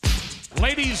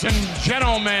Ladies and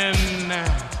gentlemen,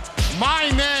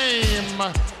 my name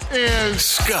is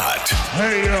Scott.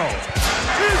 Hey, yo.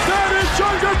 Is that his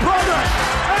younger brother?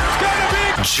 It's gonna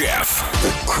be Jeff.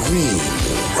 The cream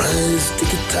will rise to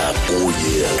the top. Oh,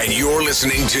 yeah. And you're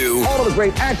listening to all of the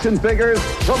great action figures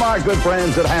from our good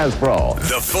friends at Hasbro.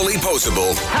 The Fully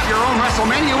Posable. Have your own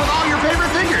WrestleMania with all your favorite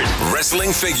figures.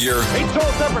 Wrestling Figure. Each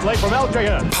sold separately from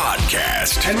LJN.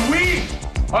 Podcast. And we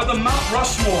are the Mount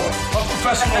Rushmore of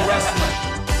professional wrestling.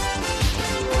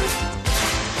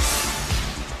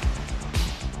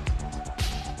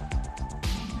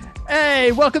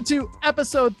 Hey, welcome to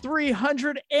episode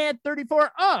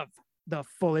 334 of the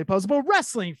Fully Posable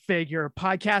Wrestling Figure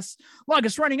Podcast,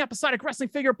 longest running episodic wrestling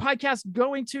figure podcast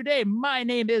going today. My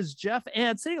name is Jeff,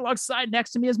 and sitting alongside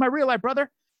next to me is my real life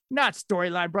brother, not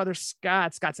storyline brother,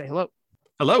 Scott. Scott, say hello.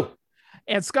 Hello.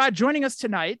 And Scott, joining us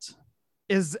tonight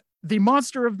is the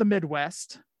monster of the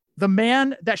Midwest, the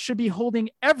man that should be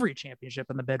holding every championship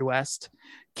in the Midwest,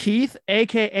 Keith,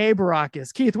 aka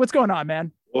Baracus. Keith, what's going on,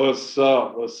 man? What's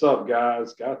up? What's up,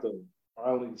 guys? Got to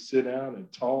finally sit down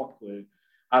and talk with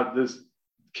this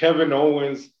Kevin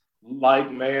Owens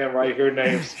like man right here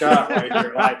named Scott right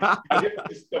here. Like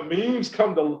the memes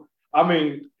come to, I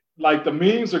mean, like the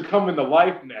memes are coming to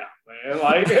life now, man.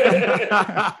 Like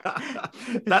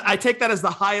that, I take that as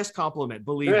the highest compliment,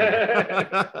 believe me.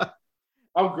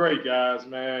 I'm great, guys,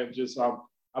 man. Just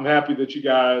I'm happy that you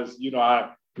guys,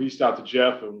 I reached out to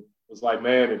Jeff and was like,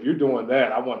 man, if you're doing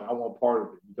that, I want part of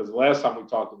it. Because the last time we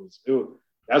talked to this,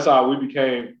 that's how we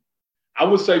became, I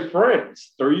would say,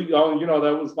 friends. That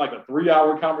was like a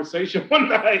 3-hour conversation one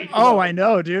night. Oh, I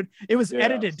know, dude. It was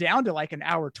edited down to like an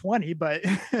hour 20, but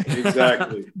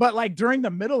exactly. But like during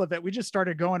the middle of it, we just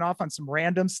started going off on some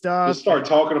random stuff. I started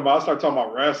talking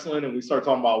about wrestling, and we started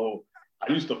talking about, well,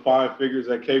 I used to find figures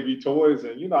at KB Toys,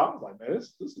 and I was like, man,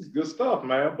 this is good stuff,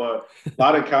 man. But a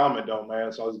lot in common, though,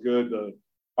 man. So it's good to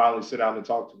finally sit down and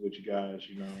talk with you guys.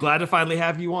 Glad to finally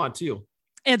have you on too.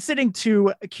 And sitting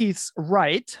to Keith's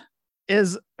right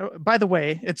is, by the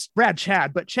way, it's Brad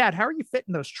Chad. But Chad, how are you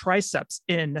fitting those triceps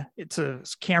in to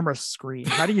camera screen?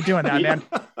 How are you doing that, man?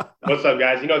 What's up,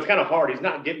 guys? It's kind of hard. He's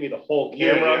not getting me the whole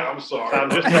camera. Yeah, I'm sorry.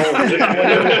 I'm just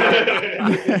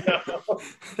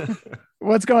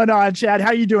What's going on, Chad? How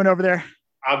are you doing over there?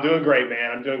 I'm doing great,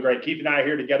 man. I'm doing great. Keith and I are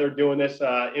here together doing this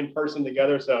in person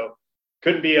together. So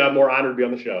couldn't be more honored to be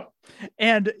on the show.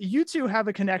 And you two have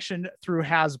a connection through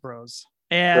Hasbro's.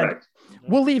 And correct.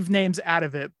 We'll leave names out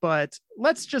of it, but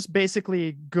let's just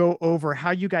basically go over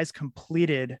how you guys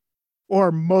completed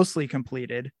or mostly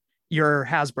completed your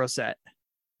Hasbro set.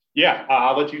 Yeah,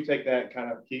 I'll let you take that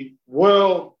kind of, Keith.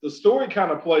 Well, the story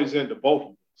kind of plays into both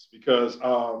of us because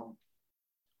I'm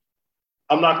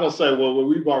not going to say, well,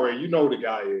 we've already, who the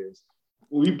guy is.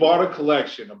 We bought a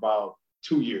collection about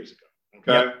 2 years ago,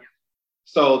 okay? Yep.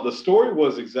 So the story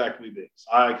was exactly this.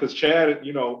 Because Chad,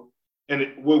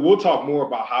 and we'll talk more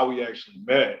about how we actually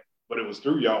met, but it was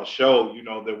through y'all's show,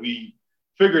 that we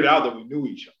figured out that we knew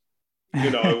each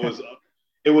other.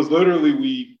 It was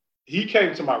literally he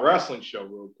came to my wrestling show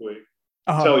real quick.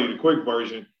 I'll tell you the quick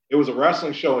version. It was a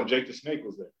wrestling show and Jake the Snake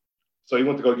was there. So he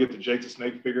went to go get the Jake the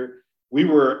Snake figure. We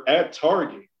were at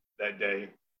Target that day,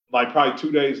 like probably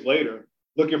 2 days later,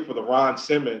 looking for the Ron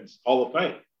Simmons Hall of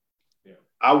Fame.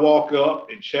 I walk up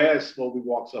and Chad slowly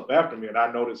walks up after me and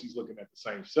I notice he's looking at the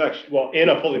same section. Well, in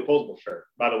a fully posable shirt,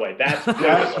 by the way. That's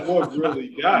what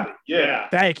really got it. Yeah.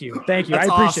 Thank you. That's I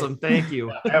appreciate awesome. Thank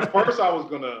you. At first I was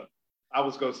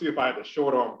gonna see if I had the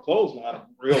short arm clothesline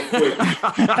real quick.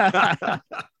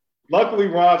 Luckily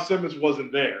Ron Simmons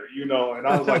wasn't there, and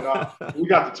I was like, we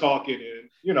got to talking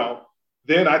and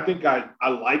then I think I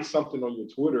liked something on your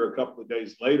Twitter a couple of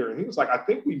days later and he was like, I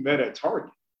think we met at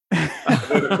Target. And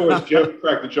then, of course, Jeff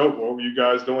cracked the joke, what were you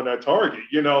guys doing at Target?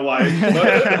 But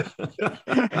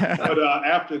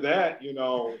after that,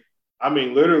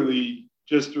 literally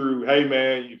just through, hey,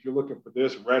 man, if you're looking for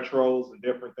this, retros and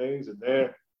different things, and then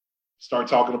start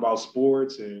talking about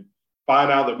sports and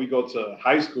find out that we go to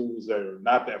high schools that are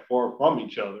not that far from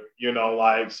each other,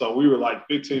 so we were like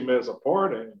 15 minutes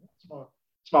apart, and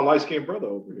it's my light-skinned brother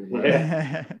over here.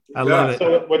 Yeah. I love it.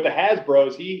 So with the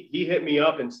Hasbros, he hit me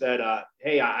up and said,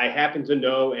 hey, I happen to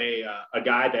know a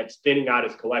guy that's thinning out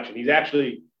his collection. He's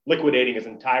actually liquidating his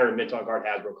entire Mid-Ton Guard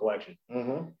Hasbro collection.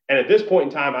 Mm-hmm. And at this point in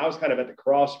time, I was kind of at the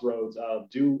crossroads of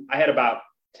I had about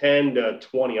 10 to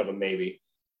 20 of them maybe.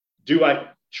 Do I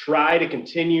try to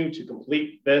continue to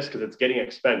complete this because it's getting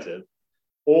expensive?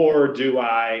 Or do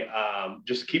I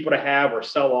just keep what I have or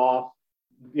sell off?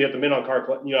 The Mid-Ton Guard,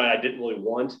 I didn't really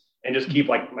want, and just keep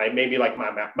my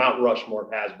Mount Rushmore of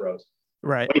Hasbros.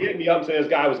 Right. But he hit me up and said this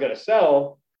guy was going to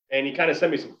sell, and he kind of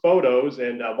sent me some photos.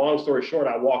 And long story short,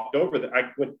 I walked over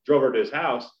there. Drove over to his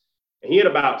house, and he had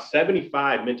about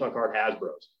 75 mint on card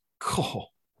Hasbros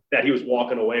that he was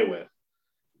walking away with.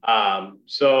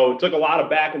 So it took a lot of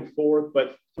back and forth,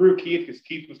 but through Keith, because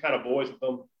Keith was kind of boys with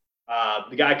them,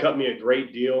 the guy cut me a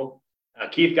great deal.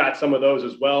 Keith got some of those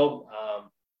as well.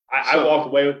 I walked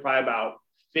away with probably about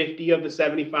 50 of the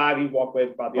 75. He walked away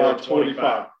with about the other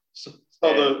 25.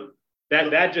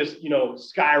 That just,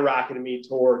 skyrocketed me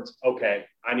towards, okay,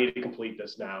 I need to complete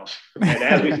this now. And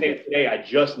as we say today, I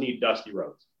just need Dusty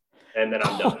Rhodes. And then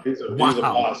I'm done. He's a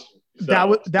monster.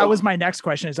 So, that was my next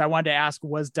question is I wanted to ask,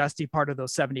 was Dusty part of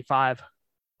those 75?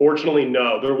 Fortunately,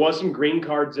 no. There was some green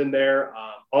cards in there.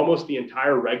 Almost the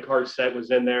entire red card set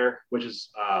was in there, which is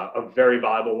a very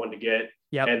valuable one to get.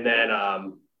 Yep. And then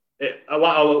a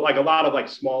lot of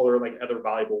smaller, other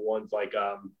valuable ones, I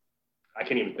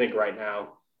can't even think right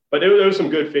now. But there was some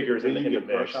good figures in the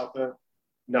mix. Out there?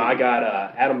 No, I got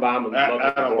Adam Baum and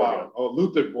Adam Baum. Oh,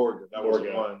 Luther Borger. That was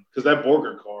fun. Because that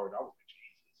Borger card, I was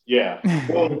Jesus. Yeah.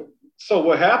 Well, so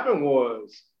what happened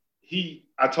was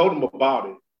I told him about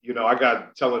it. I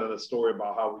got telling him a story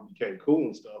about how we became cool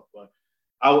and stuff. But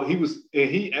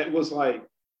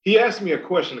he asked me a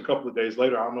question a couple of days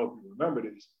later. I don't know if you remember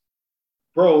this.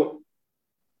 Bro,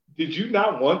 did you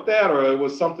not want that? Or it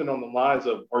was something on the lines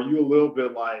of, are you a little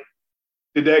bit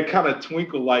did that kind of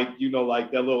twinkle like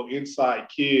that little inside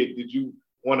kid? Did you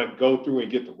want to go through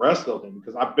and get the rest of them?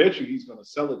 Because I bet you he's going to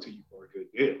sell it to you for a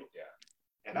good deal. Yeah.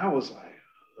 And I was like,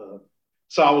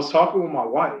 so I was talking with my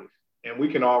wife, and we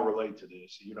can all relate to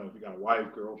this. If you got a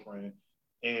wife, girlfriend,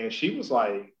 and she was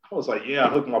like, I was like, yeah, I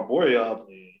hooked my boy up,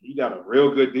 and he got a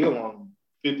real good deal on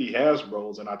 50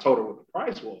 Hasbros, and I told her what the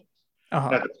price was. Uh-huh.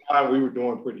 At the time, we were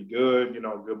doing pretty good,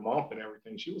 good month and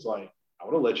everything. She was like, I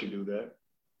would have let you do that.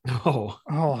 Oh.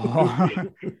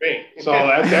 So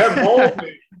at that moment,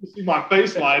 you see my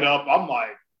face light up. I'm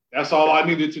like, that's all I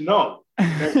needed to know.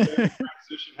 That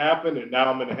transition happened, and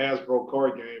now I'm in the Hasbro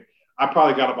card game. I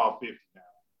probably got about 50 now.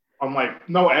 I'm like,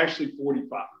 no, actually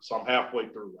 45. So I'm halfway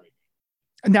through right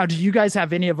now. Do you guys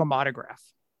have any of them autographed?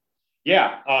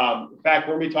 Yeah. In fact,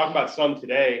 we're going to be talking about some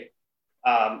today.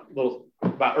 A little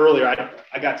about earlier.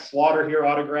 I got Slaughter here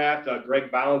autographed,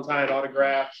 Greg Valentine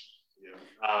autographed.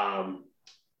 Yeah.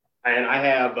 And I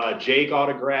have Jake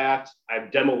autographed. I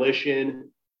have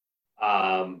Demolition.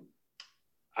 I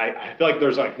feel like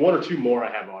there's one or two more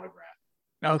I have autographed.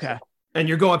 Okay. And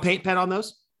you're going paint pen on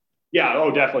those? Yeah.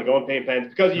 Oh, definitely going paint pens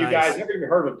because you guys never even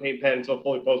heard of a paint pen until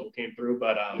Fully Posable came through.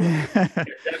 But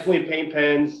definitely paint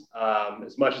pens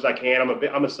as much as I can.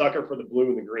 I'm a sucker for the blue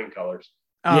and the green colors.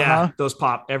 Uh-huh. Yeah, those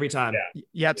pop every time. Yeah.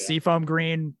 Yep. Yeah. Seafoam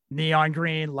green, neon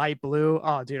green, light blue.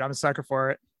 Oh, dude, I'm a sucker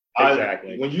for it.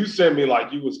 Exactly. When you sent me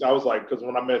I was like, because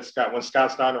when I met Scott, when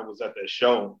Scott Steiner was at that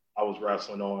show I was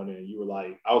wrestling on, and you were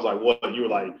like, I was like, what? You were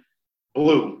like,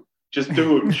 blue, just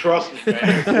do it, trust me,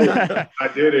 man. I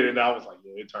did it, and I was like,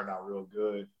 yeah, it turned out real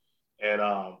good. And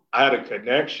I had a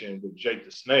connection with Jake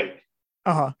the Snake.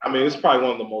 Uh-huh. I mean, it's probably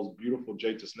one of the most beautiful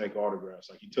Jake the Snake autographs.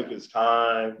 He took his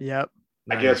time. Yep.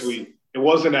 I guess it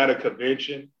wasn't at a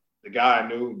convention. The guy I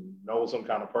knew knows him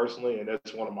kind of personally, and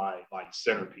that's one of my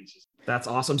centerpieces. That's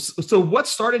awesome. So what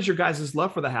started your guys'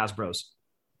 love for the Hasbros?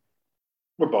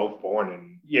 We're both born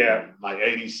in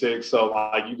 86. So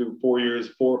you do 4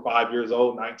 or 5 years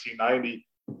old, 1990.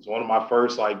 It's one of my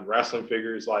first wrestling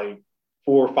figures, 4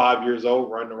 or 5 years old,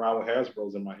 running around with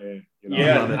Hasbros in my hand.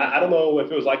 Yeah, I don't know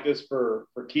if it was like this for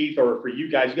Keith or for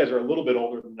you guys. You guys are a little bit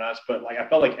older than us, but I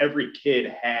felt like every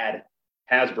kid had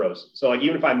Hasbros. So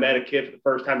even if I met a kid for the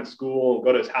first time in school and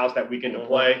go to his house that weekend to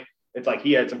play, it's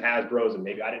he had some Hasbros and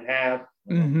maybe I didn't have.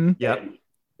 Mm-hmm. Yep.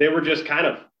 They were just kind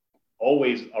of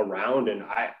always around, and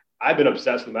I've been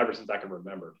obsessed with them ever since I can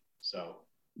remember. So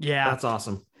yeah, that's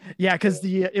awesome. Yeah, because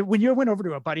when you went over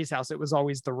to a buddy's house, it was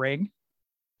always the Ring.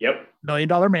 Yep. $1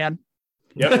 Million Man.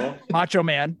 Yep. Macho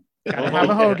Man. Gotta have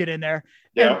a Hogan in there.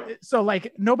 Yeah. And so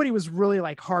nobody was really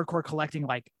hardcore collecting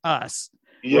like us.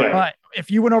 Yeah. But if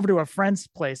you went over to a friend's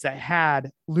place that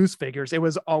had loose figures, it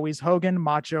was always Hogan,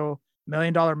 Macho, $1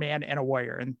 Million Man, and a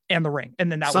Warrior, and the Ring.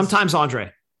 And then sometimes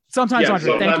Andre. Sometimes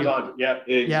Andre. Thank you. Andre. Yeah,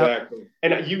 exactly.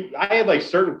 And I had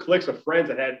certain cliques of friends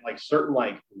that had certain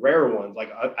rare ones.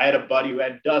 I had a buddy who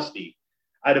had Dusty.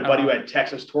 I had a buddy who had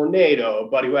Texas Tornado, a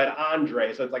buddy who had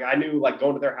Andre. So it's I knew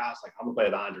going to their house, I'm gonna play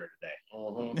with Andre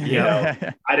today.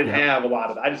 Yeah. I didn't have a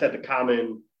lot of I just had the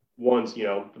common ones,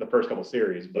 for the first couple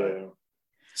series. But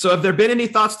so have there been any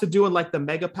thoughts to doing the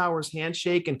Mega Powers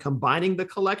handshake and combining the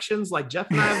collections like Jeff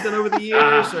and I have done over the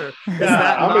years? Or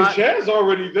Chad's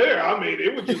already there. I mean,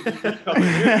 it would just be coming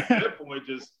in at that point,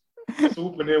 just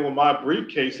swooping in with my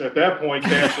briefcase at that point,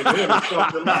 cashing in or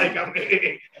something like. I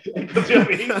mean, because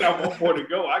he's got one more to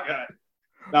go. I got it.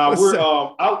 Now we're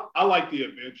I like the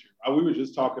adventure. We were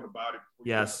just talking about it.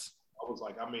 Yes. I was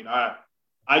like, I mean, I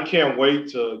can't wait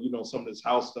till some of this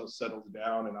house stuff settles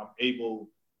down and I'm able,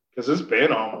 because it's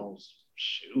been almost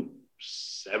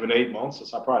 7-8 months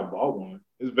since I probably bought one.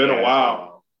 It's been a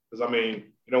while. Because I mean,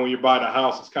 when you're buying a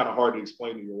house, it's kind of hard to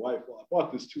explain to your wife, well, I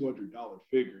bought this $200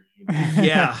 figure.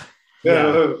 Yeah.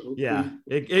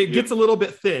 It gets a little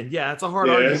bit thin. Yeah, it's a hard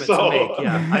argument to make.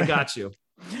 Yeah, I got you.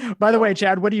 By the way,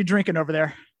 Chad, what are you drinking over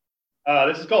there?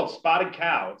 This is called Spotted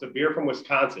Cow. It's a beer from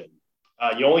Wisconsin.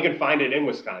 You only can find it in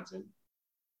Wisconsin.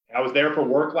 I was there for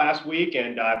work last week,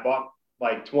 and I bought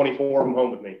like 24 of them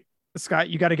home with me. Scott,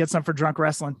 you got to get some for Drunk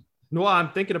Wrestling. No,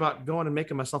 I'm thinking about going and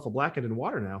making myself a blackened in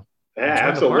water now. Yeah,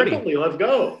 absolutely. Let's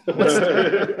go.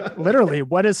 Literally,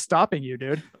 what is stopping you,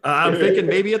 dude? I'm thinking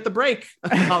maybe at the break.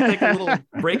 I'll take a little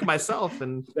break myself.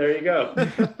 And there you go.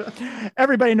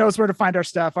 Everybody knows where to find our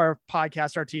stuff, our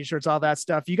podcast, our t-shirts, all that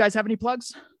stuff. You guys have any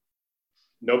plugs?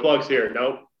 No plugs here.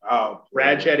 Nope.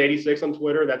 RadChat86 on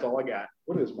Twitter. That's all I got.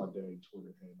 What is my dang Twitter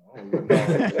handle?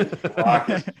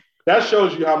 That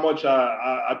shows you how much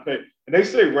I pay. And they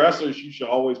say wrestlers, you should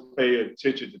always pay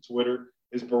attention to Twitter.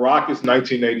 It's Baracus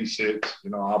 1986.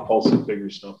 I'll post some figure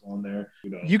stuff on there.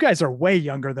 You guys are way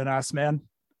younger than us, man.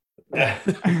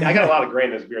 I got a lot of gray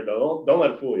in this beard, though. Don't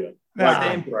let it fool you.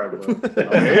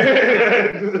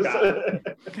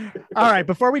 All right,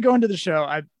 before we go into the show,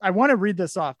 I want to read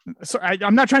this off. So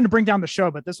I'm not trying to bring down the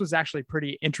show, but this was actually a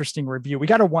pretty interesting review. We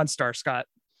got a 1-star, Scott.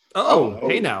 Oh,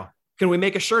 hey now. Can we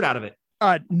make a shirt out of it?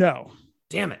 No.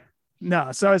 Damn it.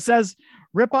 No. So it says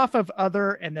rip off of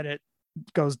other, and then it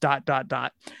goes ...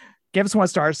 Give us 1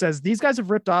 star. It says, these guys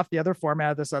have ripped off the other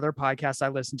format of this other podcast I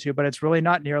listen to, but it's really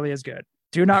not nearly as good.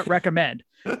 Do not recommend.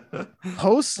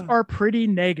 Hosts are pretty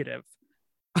negative.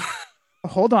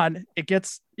 Hold on. It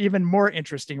gets even more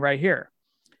interesting right here.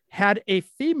 Had a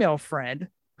female friend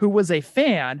who was a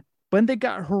fan, but they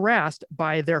got harassed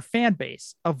by their fan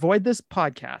base. Avoid this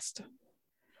podcast.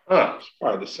 It's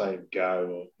probably the same guy.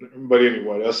 But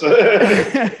anyway, that's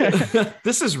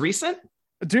This is recent?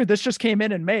 Dude, this just came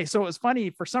in May. So it was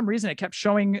funny. For some reason, it kept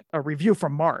showing a review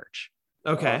from March.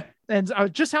 Okay. And I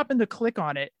just happened to click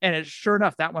on it. And sure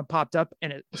enough, that one popped up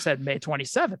and it said May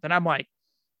 27th. And I'm like,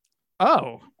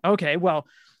 oh, okay. Well,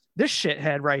 this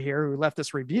shithead right here who left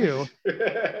this review,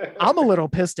 I'm a little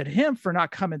pissed at him for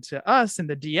not coming to us in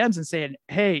the DMs and saying,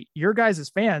 hey, your guys'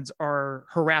 fans are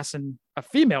harassing a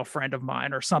female friend of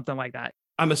mine or something like that.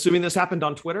 I'm assuming this happened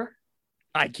on Twitter?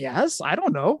 I guess. I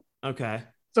don't know. Okay.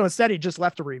 So instead, he just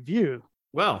left a review.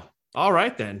 Well, all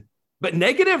right then. But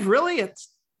negative, really? That's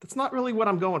not really what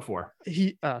I'm going for.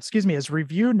 His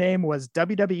review name was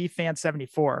WWE Fan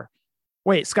 74.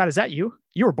 Wait, Scott, is that you?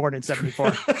 You were born in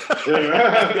 74. What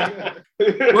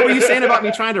were you saying about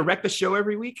me trying to wreck the show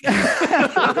every week?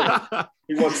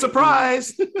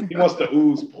 Surprise! He wants to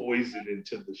ooze poison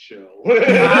into the show.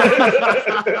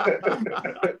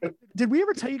 Did we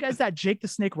ever tell you guys that Jake the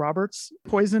Snake Roberts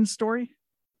poison story?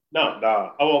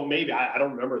 No. Oh, well, maybe. I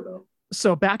don't remember, though.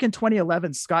 So back in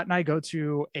 2011, Scott and I go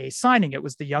to a signing. It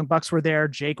was the Young Bucks were there.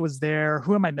 Jake was there.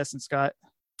 Who am I missing, Scott?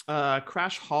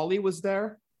 Crash Holly was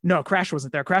there. No, Crash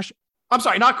wasn't there. I'm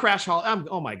sorry, not Crash Holly.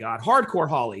 Oh my God. Hardcore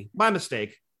Holly. My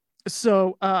mistake.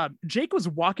 So Jake was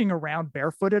walking around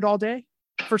barefooted all day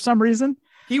for some reason.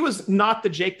 He was not the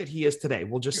Jake that he is today.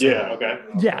 We'll just say that. Okay.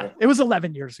 Yeah, it was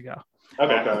 11 years ago.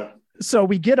 Okay. So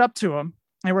we get up to him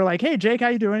and we're like, hey, Jake, how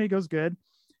you doing? He goes, good.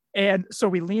 And so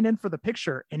we lean in for the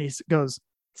picture and he goes,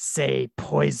 say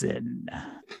poison.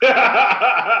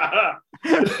 And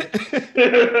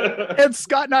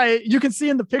Scott and I, you can see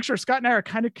in the picture, Scott and I are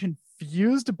kind of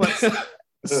confused, but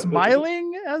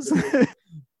smiling as.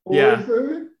 Yeah.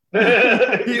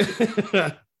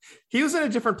 He was in a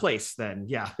different place then.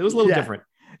 Yeah, it was a little different.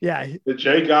 Yeah. The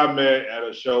Jake I met at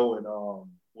a show and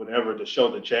whenever the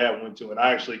show that Chad went to, and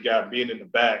I actually got being in the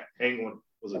back, Penguin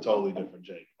was a totally different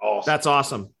Jake. Awesome. That's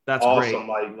awesome. That's awesome.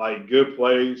 Great. Like good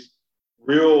plays,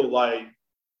 real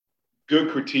good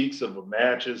critiques of the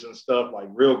matches and stuff, like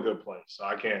real good plays. So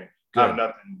I can't have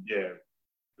nothing. Yeah.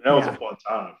 That was a fun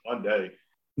time, fun day.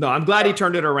 No, I'm glad he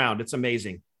turned it around. It's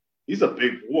amazing. He's a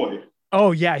big boy.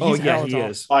 Oh yeah, he is.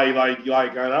 Like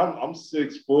I'm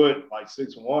 6 foot, like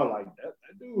 6'1". Like that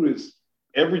dude is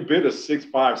every bit of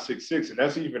 6'5", 6'6", and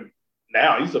that's even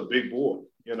now. He's a big boy.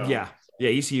 Yeah,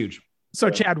 he's huge. So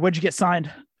Chad, what'd you get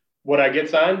signed? Would I get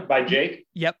signed by Jake?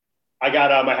 Yep. I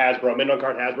got my Hasbro, Midnight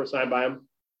Card Hasbro signed by him.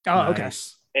 Oh,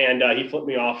 nice. Okay. And he flipped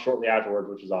me off shortly afterwards,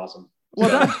 which was awesome.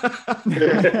 Well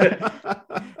done.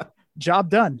 Job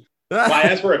done. Well, I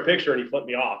asked for a picture and he flipped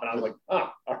me off, and I was like,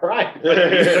 "Oh, all right." He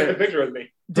took a picture with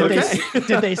me.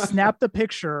 Did they snap the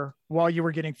picture while you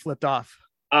were getting flipped off?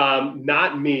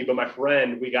 Not me, but my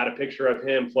friend. We got a picture of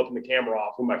him flipping the camera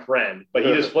off with my friend, but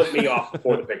he just flipped me off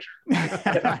before the picture.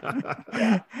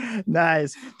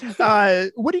 Nice.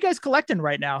 What are you guys collecting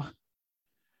right now?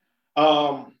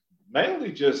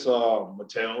 Mainly just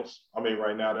Mattels. I mean,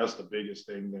 right now that's the biggest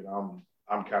thing that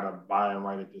I'm kind of buying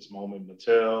right at this moment.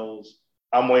 Mattels.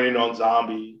 I'm waiting on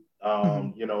Zombie.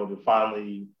 To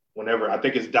finally, whenever I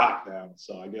think it's Doc now,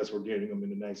 so I guess we're getting them in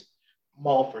the next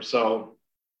month or so.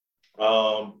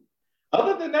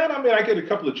 Other than that, I mean, I get a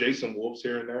couple of Jason Wolves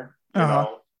here and there,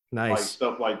 nice like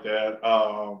stuff like that.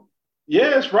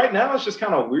 It's right now. It's just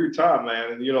kind of a weird time,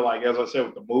 man. And like as I said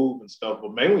with the move and stuff,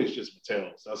 but mainly it's just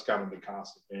Mattels. That's kind of the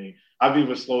constant thing. I've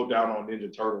even slowed down on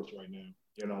Ninja Turtles right now.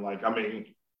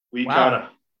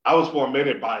 I was for a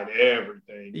minute buying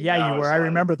everything. Yeah, you were. I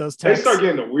remember those texts. They texts. start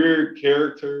getting the weird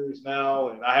characters now,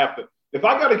 and I have to. If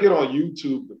I got to get on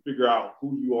YouTube to figure out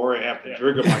who you are and have to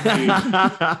trigger my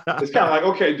kids, it's kind of like,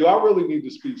 okay, do I really need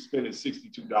to be spending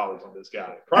 $62 on this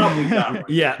guy? Probably not. Right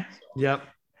Yeah. now, so Yep.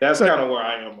 That's kind of where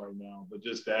I am right now. But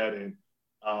just that, and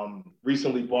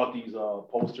recently bought these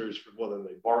posters for what are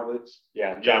they? Bartlett's?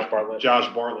 Yeah, Josh Bartlett.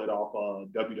 Josh Bartlett off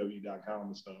WWE.com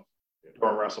and stuff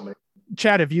during WrestleMania.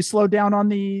 Chad, have you slowed down on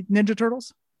the Ninja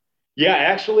Turtles? Yeah,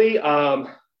 actually,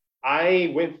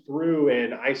 I went through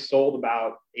and I sold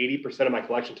about 80% of my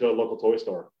collection to a local toy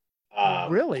store.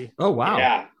 Really? Oh, wow.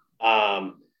 Yeah.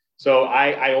 So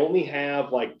I only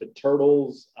have like the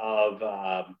Turtles of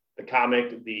the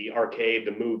comic, the arcade,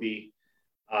 the movie,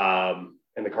 and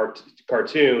the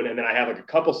cartoon. And then I have like a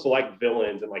couple select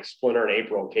villains and like Splinter and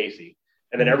April and Casey.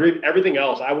 And then everything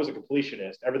else, I was a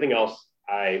completionist. Everything else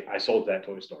I sold to that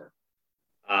toy store.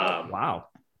 Wow.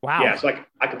 Yeah, so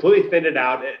I completely thinned it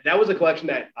out. That was a collection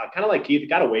that kind of like Keith, it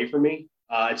got away from me.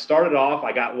 It started off,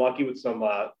 I got lucky with some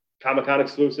Comic-Con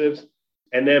exclusives.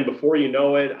 And then before you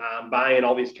know it, I'm buying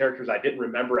all these characters I didn't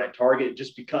remember at Target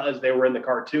just because they were in the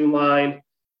cartoon line.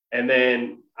 And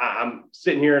then I'm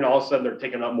sitting here and all of a sudden they're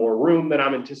taking up more room than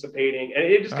I'm anticipating. And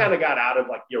it just kind of got out of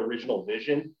like the original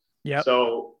vision. Yeah.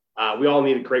 So we all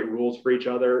need to create rules for each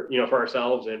other, for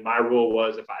ourselves. And my rule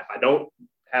was if I don't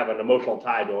have an emotional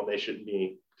tie to them, they shouldn't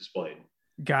be displayed.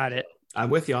 Got it. I'm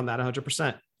with you on that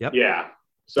 100%. Yep. Yeah.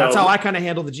 So that's how I kind of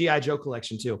handle the G.I. Joe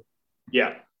collection too.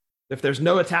 Yeah. If there's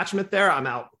no attachment there, I'm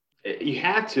out. You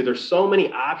have to. There's so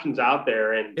many options out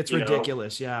there, and it's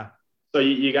ridiculous. Yeah. So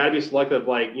you got to be selective.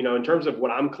 Like, in terms of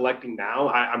what I'm collecting now,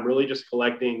 I'm really just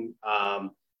collecting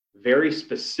very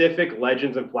specific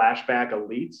Legends and Flashback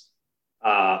Elites,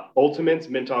 Ultimates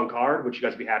mint on card, which you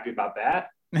guys be happy about that.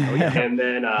 And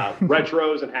then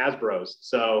retros and Hasbros.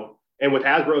 So, and with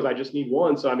Hasbros, I just need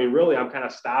one. So, I mean, really, I'm kind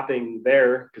of stopping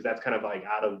there because that's kind of like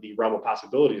out of the realm of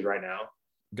possibilities right now.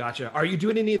 Gotcha. Are you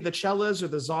doing any of the Cellas or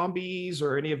the Zombies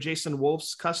or any of Jason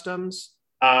Wolf's customs?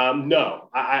 No,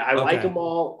 I like them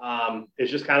all. It's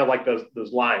just kind of like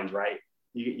those lines, right?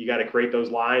 You got to create those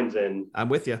lines, and I'm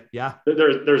with you. Yeah.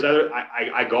 There's other.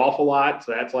 I golf a lot,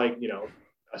 so that's like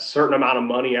a certain amount of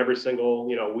money every single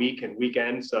week and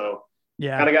weekend. So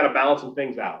yeah, kind of got to balance some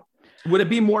things out. Would it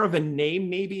be more of a name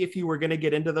maybe if you were going to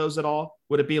get into those at all?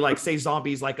 Would it be like say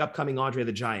Zombies, like upcoming Andre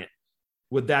the Giant?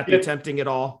 Would that be tempting at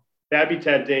all? That'd be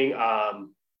tempting.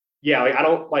 Yeah, like I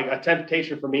don't like a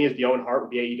temptation for me is the Owen Hart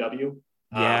with the AEW.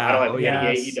 Yeah, I don't have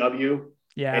any AEW.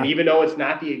 Yeah, and even though it's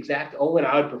not the exact Owen,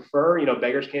 I would prefer.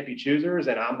 Beggars can't be choosers,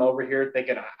 and I'm over here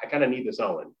thinking I kind of need this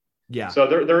Owen. Yeah. So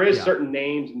there is certain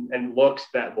names and looks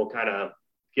that will kind of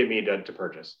get me to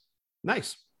purchase.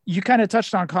 Nice. You kind of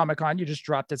touched on Comic-Con. You just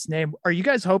dropped its name. Are you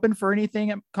guys hoping for anything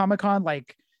at Comic-Con?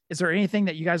 Like, is there anything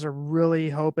that you guys are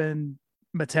really hoping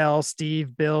Mattel,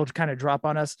 Steve, Bill kind of drop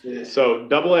on us? So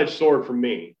double-edged sword for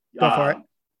me. Go for it.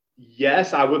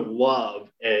 Yes, I would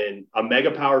love a Mega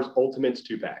Powers Ultimates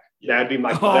 2-pack. That'd be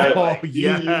my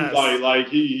yes.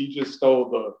 He just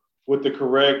stole with the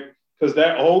correct, because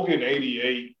that Hogan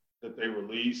 88 that they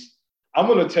released, I'm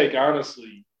gonna take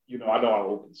honestly, I know I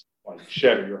opened like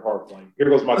shatter your heart. Like here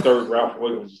goes my third Ralph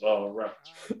Williams reference.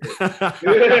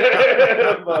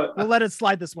 But, we'll let it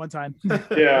slide this one time.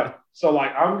 Yeah. So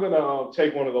like I'm gonna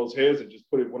take one of those heads and just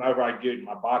put it whenever I get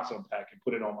my box unpack and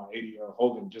put it on my 80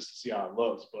 Hogan just to see how it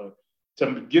looks. But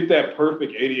to get that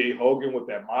perfect 88 Hogan with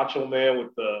that Macho Man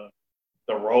with the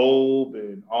robe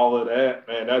and all of that,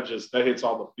 man, that hits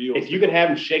all the feels. If you can have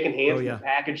him shaking hands in the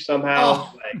package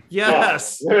somehow,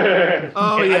 yes.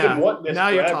 I've yeah. been wanting this now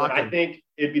forever, you're talking. I think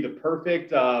it'd be the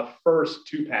perfect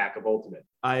first 2-pack of Ultimate.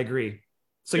 I agree.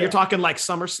 So you're talking like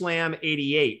SummerSlam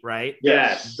 88, right?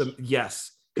 Yes.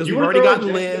 Yes. because You we've were already throwing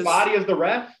gotten Jason Liz. Body as the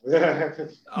ref.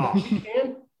 Oh,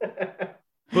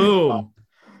 boom.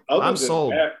 Other I'm than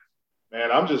sold. that,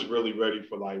 man, I'm just really ready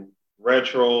for like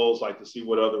retros, like to see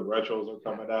what other retros are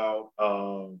coming out.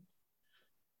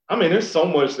 I mean, there's so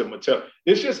much that Mattel.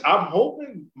 It's just I'm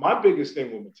hoping. My biggest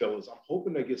thing with Mattel is I'm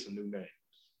hoping they get some new names.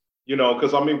 You know,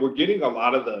 because I mean, we're getting a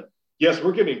lot of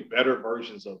we're getting better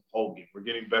versions of Hogan. We're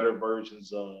getting better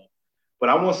versions of, but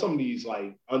I want some of these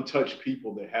like untouched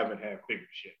people that haven't had figures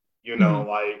yet. You know,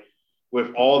 like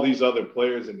with all these other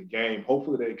players in the game,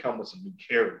 hopefully they come with some new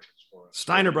characters for us.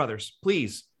 Steiner Brothers,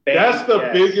 please. That's the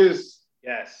biggest.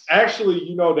 Yes. Actually,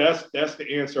 you know, that's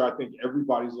the answer I think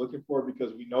everybody's looking for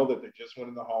because we know that they just went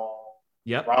in the hall.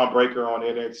 Yep. Ron Breaker on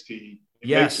NXT. It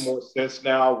Yes. makes more sense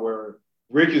now where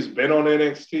Rick has been on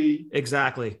NXT.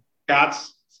 Exactly.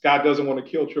 Scott doesn't want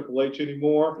to kill Triple H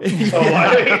anymore. So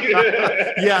like,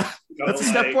 yeah, you know, that's a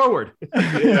step forward.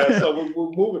 Yeah, so we're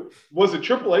moving. Was it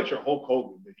Triple H or Hulk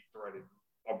Hogan that he threatened?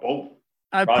 Or both?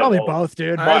 Probably both,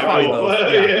 dude. Probably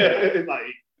both. Yeah. Like,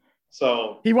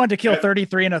 so He wanted to kill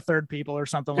 33 1/3 people or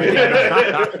something like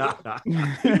that.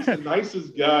 He's the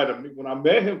nicest guy to me. When I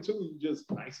met him too, he was just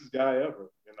the nicest guy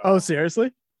ever. You know? Oh,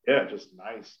 seriously? Yeah, just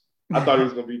nice. I thought he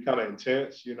was gonna be kind of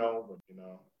intense, you know, but you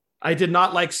know. I did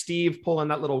not like Steve pulling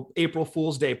that little April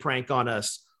Fool's Day prank on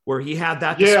us where he had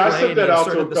that Yeah, I display sent and that he out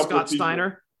to inserted a the couple Scott of people.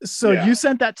 Steiner. So Yeah. you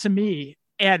sent that to me,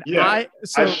 and Yeah,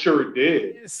 I sure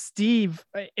did. Steve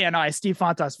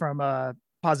Fontas from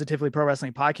Positively Pro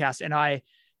Wrestling Podcast, and I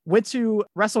went to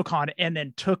WrestleCon and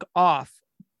then took off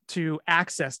to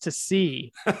Access to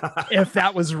see if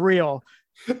that was real.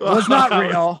 It was not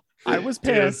real. I was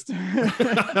pissed.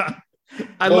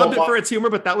 I loved it for its humor,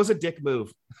 but that was a dick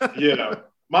move. Yeah.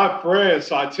 My friend,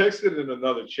 so I texted in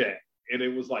another chat and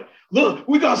it was like, look,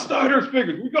 we got Steiner's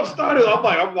figures. We got Steiner's.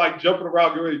 I'm like jumping around,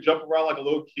 getting ready to jump around like a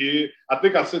little kid. I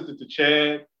think I sent it to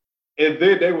Chad. And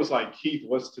then they was like, Keith,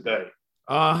 what's today?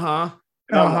 Uh-huh.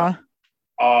 And I'm like,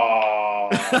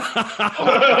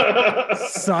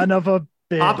 Son of a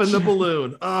bitch. Popping the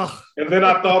balloon. Ugh. And then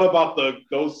I thought about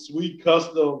those sweet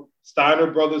custom Steiner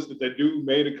Brothers that they do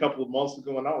made a couple of months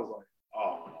ago. And I was like,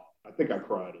 oh, I think I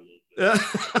cried a little bit.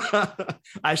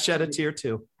 I shed a tear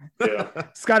too. Yeah.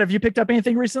 Scott, have you picked up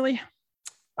anything recently?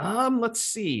 Let's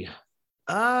see.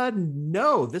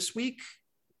 No, this week,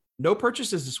 no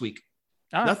purchases this week.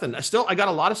 Nothing. I got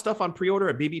a lot of stuff on pre-order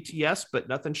at BBTS, but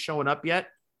nothing's showing up yet.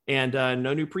 And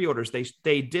no new pre-orders.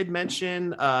 They did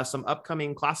mention some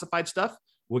upcoming classified stuff.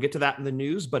 We'll get to that in the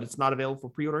news, but it's not available for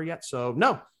pre-order yet. So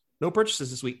no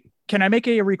purchases this week. Can I make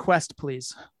a request,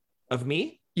 please? Of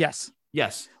me? Yes.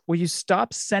 Yes. Will you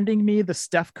stop sending me the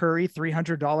Steph Curry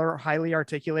 $300 highly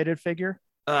articulated figure?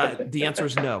 The answer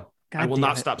is no. I will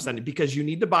not stop sending because you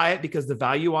need to buy it because the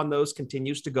value on those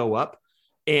continues to go up.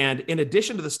 And in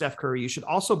addition to the Steph Curry, you should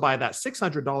also buy that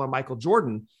 $600 Michael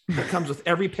Jordan that comes with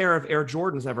every pair of Air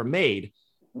Jordans ever made.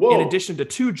 Whoa. In addition to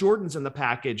 2 Jordans in the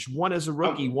package, one as a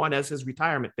rookie, one as his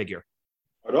retirement figure.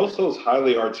 Are those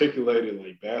highly articulated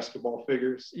like basketball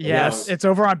figures? Yes, it's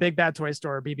over on Big Bad Toy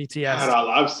Store, BBTS. God,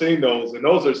 I've seen those, and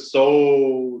those are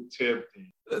so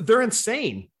tempting. They're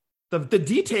insane. The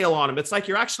detail on them, it's like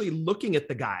you're actually looking at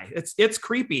the guy. It's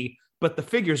creepy, but the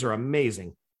figures are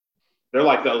amazing. They're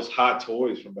like those hot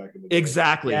toys from back in the day.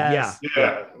 Exactly. Yes.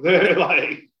 Yeah. They're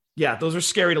like, Yeah, those are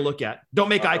scary to look at. Don't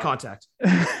make eye contact.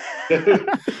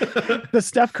 The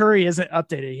Steph Curry isn't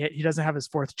updated. He doesn't have his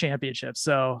 4th championship,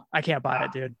 so I can't buy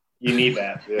it, dude. You need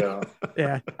that. yeah.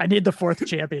 Yeah, I need the 4th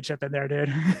championship in there,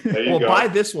 dude. There you Well, go. buy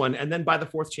this one and then buy the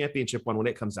 4th championship one when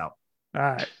it comes out. All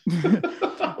right.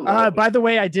 By the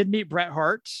way, I did meet Bret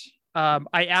Hart.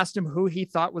 I asked him who he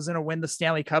thought was going to win the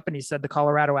Stanley Cup, and he said the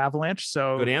Colorado Avalanche.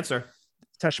 So Good answer.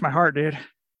 touched my heart, dude.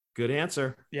 Good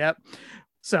answer. Yep.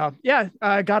 So yeah,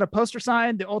 I got a poster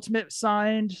signed, the Ultimate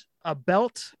signed, a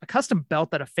belt, a custom belt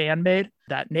that a fan made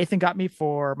that Nathan got me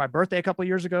for my birthday a couple of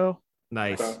years ago.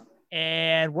 Nice. Okay.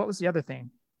 And what was the other thing?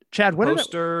 Chad, what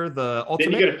Poster, the Ultimate.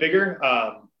 Didn't you get a figure?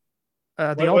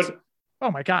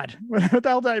 Oh my God. What the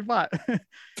hell did I buy?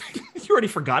 You already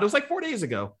forgot. It was like 4 days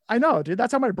ago. I know, dude.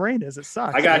 That's how my brain is. It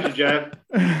sucks. I got you, Jeff.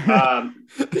 A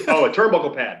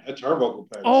turnbuckle pad. A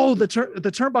turnbuckle pad. Oh, the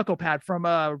turnbuckle pad from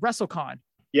WrestleCon.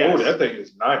 Yes. Oh, that thing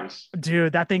is nice.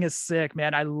 Dude, that thing is sick,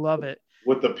 man. I love it.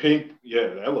 With the pink. Yeah,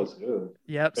 that looks good.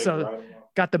 Yep. Pink, So right?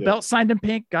 got the Yeah. belt signed in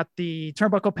pink, got the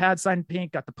turnbuckle pad signed in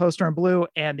pink, got the poster in blue,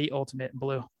 and the Ultimate in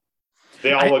blue.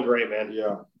 They all look great, man.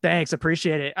 Yeah. Thanks.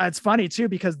 Appreciate it. It's funny too,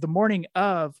 because the morning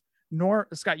of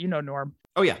Scott, you know Norm.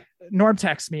 Oh, yeah. Norm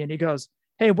texts me and he goes,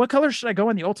 "Hey, what color should I go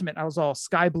in the Ultimate?" I was all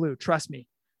sky blue. Trust me.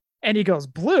 And he goes,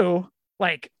 "Blue?"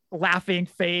 Like laughing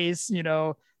face, you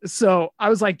know? So I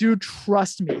was like, dude,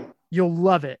 trust me. You'll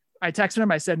love it. I texted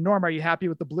him. I said, Norm, are you happy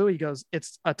with the blue? He goes,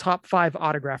 it's a top 5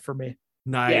 autograph for me.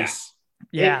 Nice.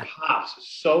 Yeah. It pops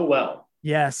so well.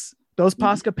 Yes. Those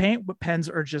Posca paint pens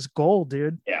are just gold,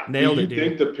 dude. Yeah. Nailed it, Do dude. you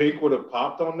think the pink would have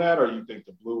popped on that, or you think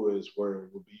the blue is where it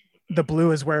would be? The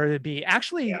blue is where it'd be.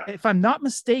 Actually, if I'm not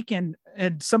mistaken,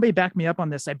 and somebody backed me up on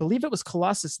this, I believe it was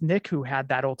Colossus Nick who had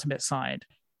that ultimate signed.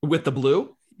 With the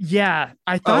blue? Yeah.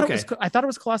 I thought okay. it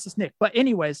was Colossus Nick. But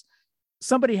anyways,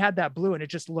 somebody had that blue and it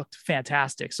just looked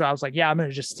fantastic. So I was like, yeah, I'm going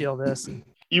to just steal this.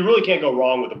 You really can't go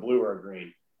wrong with a blue or a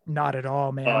green. Not at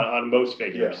all, man. On most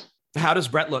figures. How does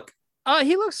Brett look?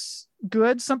 He looks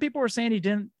good. Some people were saying he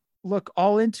didn't look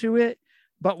all into it,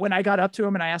 but when I got up to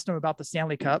him and I asked him about the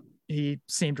Stanley Cup, he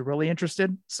seemed really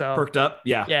interested. So Perked up.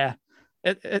 Yeah.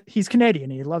 He's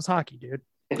Canadian. He loves hockey, dude.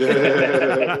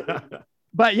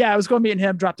 But yeah, I was going to meet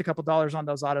him, dropped a couple dollars on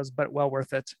those autos, but well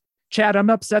worth it. Chad, I'm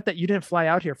upset that you didn't fly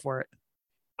out here for it.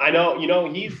 I know,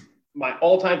 he's my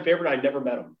all-time favorite. I never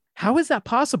met him. How is that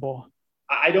possible?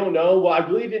 I don't know. Well, I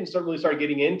really didn't start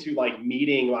getting into like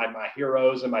meeting like my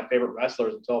heroes and my favorite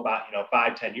wrestlers until about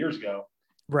 5-10 years ago,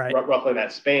 right? Roughly in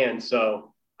that span.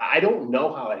 So I don't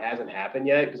know how it hasn't happened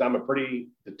yet because I'm a pretty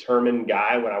determined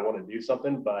guy when I want to do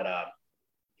something. But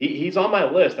he's on my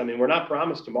list. I mean, we're not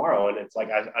promised tomorrow, and it's like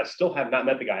I still have not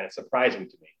met the guy. It's surprising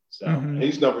to me. So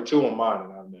he's number 2 on mine,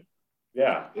 and I've met him.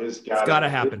 Yeah, it's got to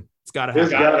happen. It's got to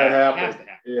happen.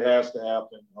 It has to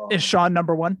happen. Is Sean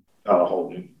number 1?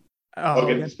 Hogan. Oh,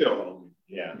 Hogan. Still Hogan.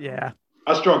 Yeah.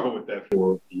 I struggled with that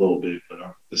for a little bit, but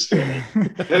it's still.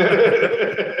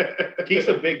 He's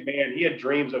a big man. He had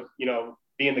dreams of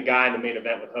being the guy in the main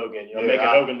event with Hogan. Making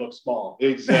Hogan look small.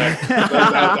 Exactly.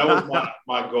 that was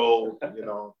my goal.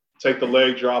 Take the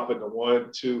leg drop and the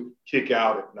 1-2 kick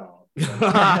out it. No.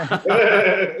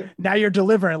 Now you're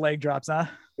delivering leg drops, huh?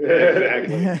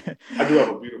 Exactly. I do have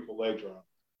a beautiful leg drop.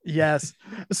 Yes.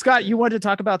 Scott, you wanted to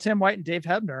talk about Tim White and Dave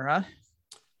Hebner,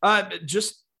 huh?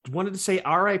 Just wanted to say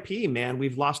RIP, man.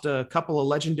 We've lost a couple of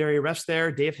legendary refs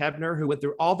there. Dave Hebner, who went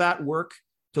through all that work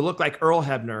to look like Earl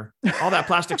Hebner, all that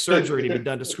plastic surgery to be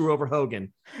done to screw over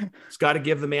Hogan. It's got to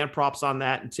give the man props on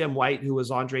that. And Tim White, who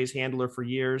was Andre's handler for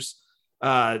years.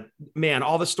 Man,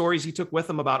 all the stories he took with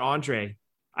him about Andre.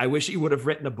 I wish he would have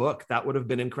written a book. That would have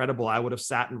been incredible. I would have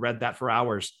sat and read that for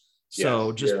hours.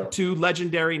 So two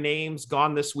legendary names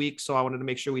gone this week. So I wanted to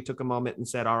make sure we took a moment and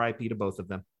said RIP to both of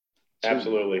them.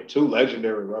 Absolutely. 2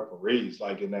 legendary referees,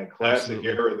 like in that classic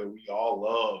era that we all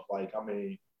love. Like, I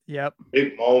mean,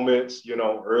 big moments,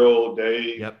 Earl,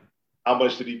 Dave. Yep. How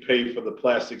much did he pay for the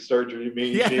plastic surgery?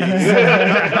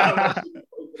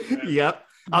 Yep.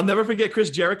 I'll never forget Chris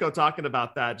Jericho talking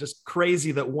about that. Just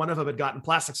crazy that one of them had gotten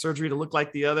plastic surgery to look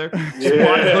like the other. Just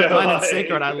wanted hook, line, and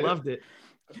sinker, and I loved it.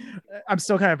 I'm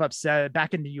still kind of upset.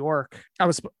 Back in New York, I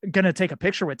was going to take a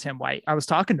picture with Tim White. I was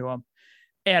talking to him,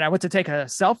 and I went to take a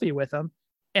selfie with him.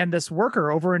 And this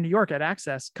worker over in New York at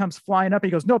Access comes flying up. And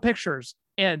he goes, "No pictures."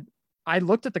 And I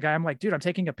looked at the guy. I'm like, dude, I'm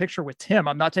taking a picture with Tim.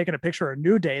 I'm not taking a picture of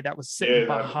New Day that was sitting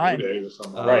behind.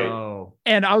 Right.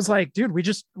 And I was like, dude, we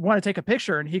just want to take a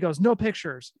picture. And he goes, "No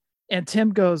pictures." And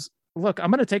Tim goes, "Look, I'm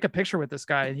going to take a picture with this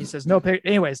guy." And he says, "No picture."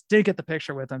 Anyways, didn't get the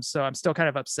picture with him. So I'm still kind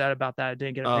of upset about that. I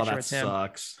didn't get a picture with him.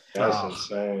 Sucks. That's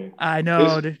insane. I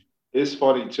know. It's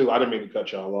funny too. I didn't mean to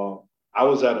cut y'all off. I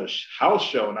was at a house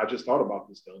show and I just thought about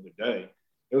this the other day.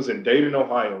 It was in Dayton,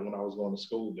 Ohio when I was going to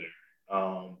school there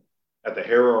at the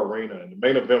Harrow Arena. And the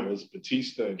main event was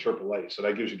Batista and Triple H. So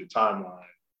that gives you the timeline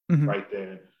right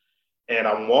then. And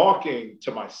I'm walking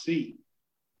to my seat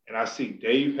and I see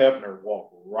Dave Hebner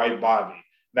walk right by me.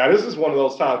 Now, this is one of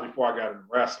those times before I got into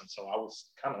wrestling. So I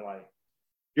was kind of like,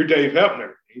 "You're Dave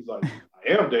Hebner." He's like,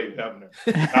 "I am Dave Hebner."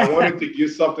 I wanted to get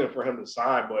something for him to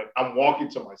sign, but I'm walking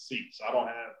to my seat. So I don't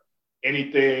have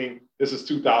anything. This is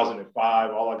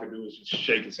 2005. All I could do is just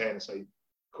shake his hand and say,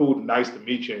 "Cool, nice to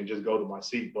meet you," and just go to my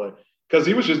seat. But because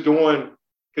he was just doing,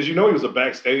 because he was a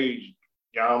backstage,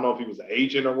 I don't know if he was an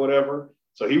agent or whatever.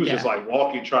 So he was just like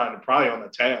walking, trying to probably on a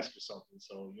task or something.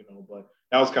 So, but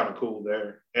that was kind of cool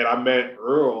there. And I met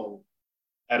Earl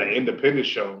at an independent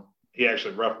show. He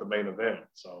actually reffed the main event.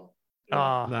 So,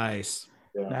 nice.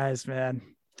 Yeah. Nice, man.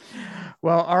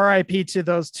 Well, RIP to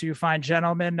those two fine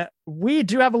gentlemen. We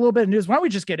do have a little bit of news. Why don't we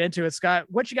just get into it, Scott?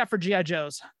 What you got for G.I.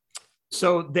 Joes?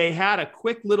 So they had a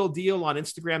quick little deal on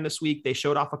Instagram this week. They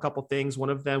showed off a couple things. One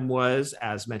of them was,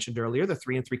 as mentioned earlier, the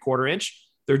 3 3/4 inch.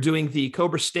 They're doing the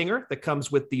Cobra Stinger that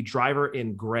comes with the driver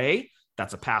in gray.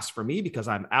 That's a pass for me because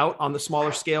I'm out on the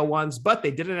smaller scale ones, but they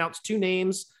did announce 2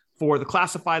 names for the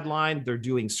classified line. They're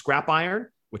doing Scrap Iron,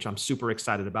 which I'm super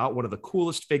excited about. One of the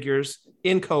coolest figures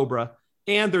in Cobra.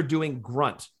 And they're doing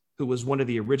Grunt, who was one of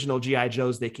the original G.I.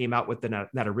 Joes they came out with in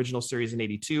that original series in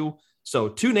 82. So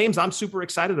 2 names I'm super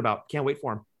excited about. Can't wait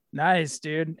for them. Nice,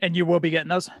 dude. And you will be getting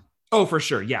those? Oh, for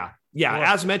sure. Yeah. Yeah. Cool.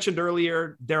 As mentioned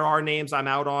earlier, there are names I'm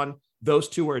out on. Those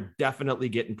 2 are definitely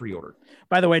getting pre-ordered.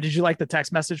 By the way, did you like the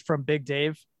text message from Big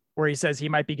Dave where he says he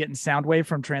might be getting Soundwave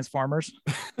from Transformers?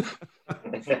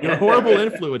 You're a horrible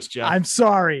influence, Jeff. I'm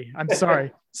sorry.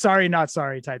 Sorry, not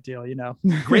sorry type deal, you know.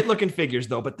 Great looking figures,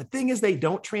 though. But the thing is, they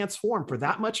don't transform for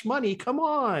that much money. Come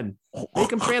on. Make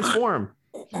them transform.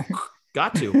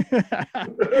 Got to.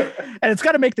 And it's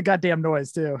got to make the goddamn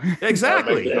noise, too.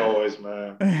 Exactly. Make the noise,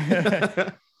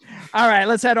 man. All right,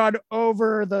 let's head on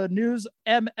over the news.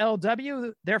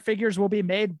 MLW, their figures will be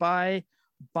made by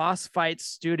Boss Fight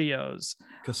Studios.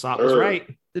 Kasat was right.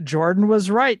 Jordan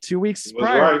was right 2 weeks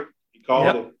prior. Right. He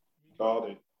called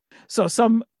it. So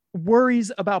some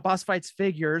worries about Boss Fight's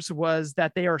figures was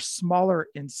that they are smaller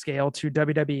in scale to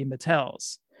WWE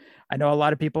Mattel's. I know a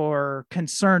lot of people are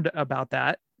concerned about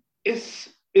that. It's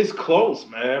close,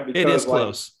 man. Because, it is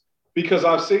close. Because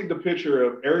I've seen the picture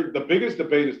of Eric. The biggest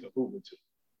debate is the Juventud.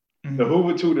 Mm-hmm. The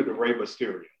Juventud of the Rey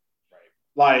Mysterio. Right.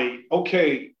 Like,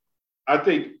 okay, I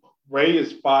think Ray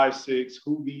is 5'6",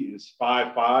 Hoovy is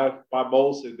 5'5" by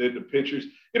most, and then the pictures,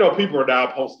 people are now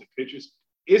posting pictures.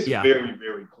 It's very,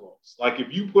 very close. Like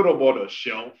if you put them on a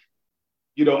shelf,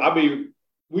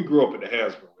 we grew up in the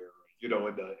Hasbro era,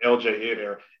 in the LJN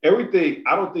era. Everything,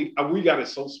 I don't think we got it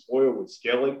so spoiled with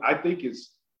scaling. I think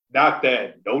it's not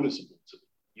that noticeable to me.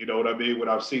 You know what I mean? When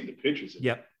I've seen the pictures.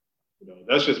 Yep.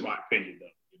 That's just my opinion, though.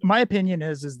 My opinion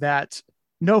is that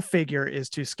no figure is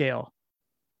to scale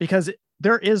because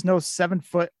there is no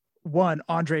 7'1"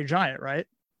 Andre Giant, right?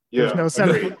 Yeah. There's no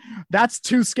 7 foot. That's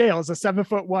to scale. It's a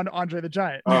 7'1" Andre the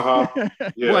Giant. Yeah.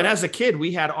 Well, and as a kid,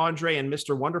 we had Andre and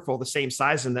Mr. Wonderful the same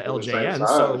size in the LJN.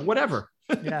 So whatever.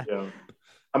 Yeah.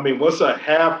 I mean, what's a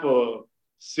half a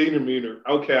centimeter?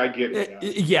 Okay, I get it.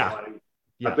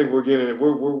 I think we're getting it.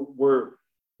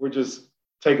 We're just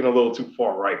taking a little too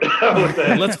far right now with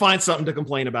that. Let's find something to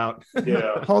complain about.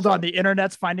 Yeah. Hold on. The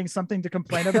internet's finding something to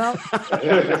complain about.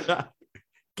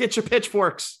 Get your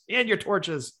pitchforks and your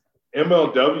torches.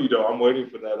 MLW, though, I'm waiting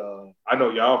for that. I know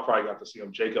y'all probably got to see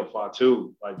him, Jacob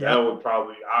Fatu. Like, that would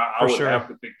probably, I would have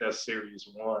to think that's Series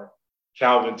 1.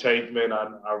 Calvin Tankman,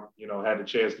 I had the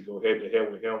chance to go head-to-head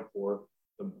with him for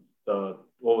the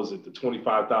what was it, the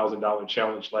 $25,000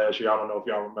 challenge last year. I don't know if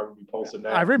y'all remember me posting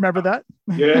that. I remember that.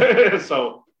 Yeah,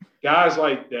 so guys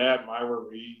like that, Myra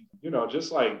Reed,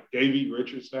 just like Davey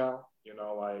Richards now,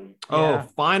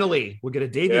 finally, we'll get a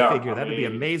Davey figure. That'd be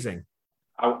amazing.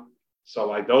 So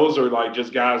like those are like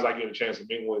just guys I get a chance to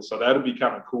meet with. So that'd be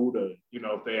kind of cool to,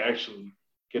 if they actually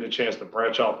get a chance to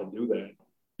branch off and do that.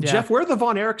 Yeah. Jeff, where are the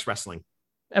Von Erichs wrestling?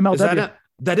 MLW.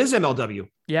 That is MLW.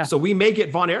 Yeah. So we may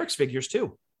get Von Erichs figures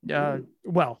too.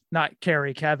 Well, not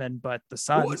Kerry, Kevin, but the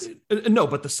Sons. No,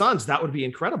 but the Sons, that would be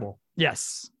incredible.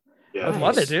 Yes. Yeah, I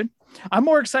love it, dude. I'm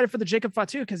more excited for the Jacob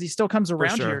Fatu because he still comes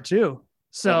around here too.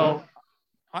 So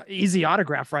easy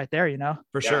autograph right there,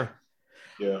 For sure.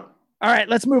 Yeah. All right,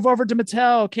 let's move over to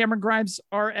Mattel. Cameron Grimes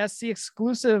RSC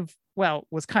exclusive,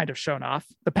 was kind of shown off.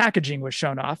 The packaging was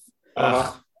shown off.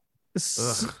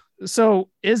 So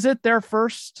is it their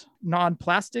first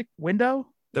non-plastic window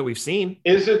that we've seen?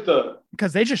 Is it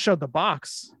because they just showed the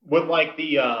box with like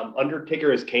the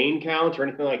Undertaker as Kane count or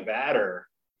anything like that? Or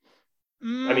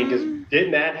I mean,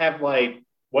 didn't that have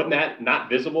wasn't that not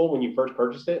visible when you first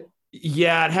purchased it?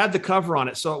 Yeah, it had the cover on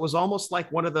it. So it was almost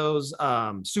like one of those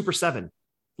Super 7,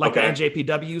 like the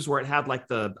NJPWs where it had like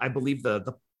I believe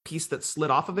the piece that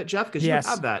slid off of it, Jeff, because you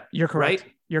have that. You're correct.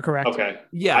 Right? You're correct. Okay.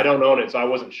 Yeah. I don't own it, so I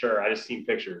wasn't sure. I just seen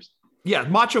pictures. Yeah,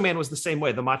 Macho Man was the same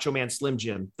way. The Macho Man Slim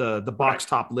Jim, the box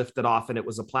top lifted off and it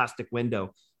was a plastic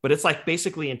window, but it's like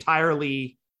basically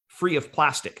entirely free of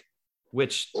plastic,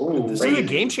 which this is a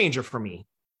game changer for me.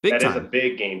 Big time. That is a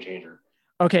big game changer.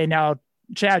 Okay, now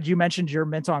Chad, you mentioned your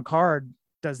mint on card.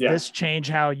 Does this change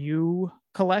how you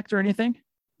collect or anything?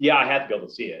 Yeah, I had to be able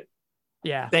to see it.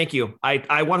 Yeah. Thank you. I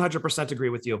 100% agree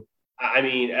with you. I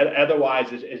mean,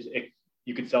 otherwise,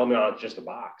 you could sell me on just a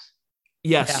box.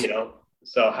 Yes.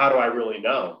 So how do I really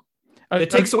know? It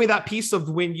takes away that piece of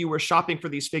when you were shopping for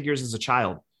these figures as a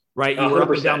child, right? You 100%. Were up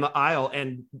and down the aisle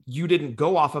and you didn't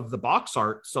go off of the box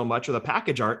art so much or the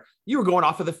package art. You were going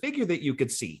off of the figure that you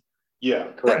could see.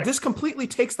 Yeah, correct. This completely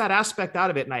takes that aspect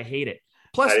out of it, and I hate it.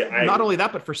 Plus, not only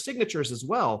that, but for signatures as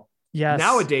well. Yes.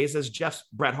 Nowadays, as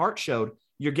Bret Hart showed,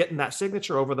 you're getting that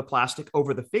signature over the plastic,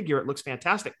 over the figure. It looks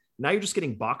fantastic. Now you're just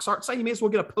getting box art signed. You may as well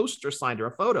get a poster signed or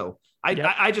a photo.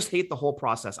 I just hate the whole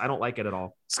process. I don't like it at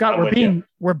all. Scott,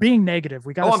 we're being negative.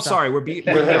 We got. I'm sorry. We are being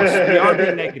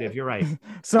negative. You're right.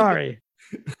 Sorry.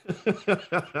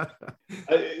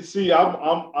 See,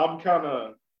 I'm kind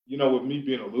of, with me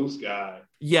being a loose guy.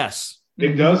 Yes.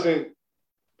 It doesn't,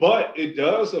 but it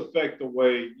does affect the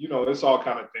way, it's all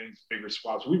kind of things, figure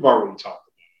swaps. We've already talked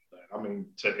about that. I mean,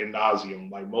 in nauseum,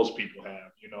 like most people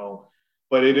have,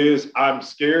 but I'm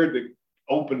scared to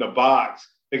open the box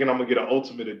thinking I'm going to get an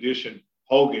Ultimate Edition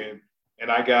Hogan, and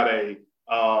I got a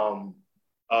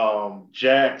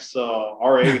Jax RA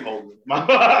Hogan. My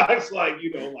box,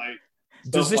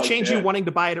 Does this change that. you wanting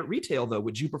to buy it at retail, though?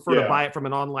 Would you prefer to buy it from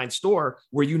an online store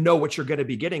where you know what you're going to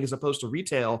be getting as opposed to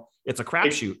retail? It's a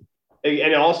crapshoot.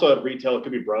 And also at retail, it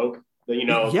could be broke.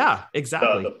 Yeah,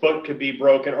 exactly. The foot could be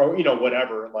broken or,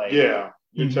 whatever.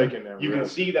 You're taking that. You can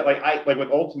see that, like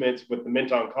with Ultimates, with the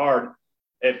mint on card,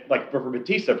 if for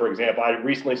Batista, for example, I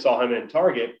recently saw him in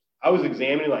Target. I was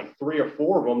examining 3 or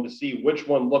 4 of them to see which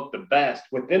one looked the best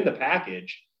within the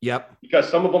package. Yep. Because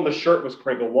some of them, the shirt was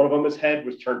crinkled. One of them, his head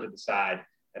was turned to the side.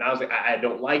 And I was like, I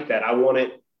don't like that. I want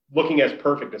it looking as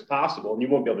perfect as possible. And you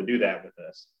won't be able to do that with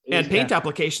this. And paint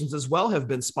applications as well have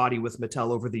been spotty with Mattel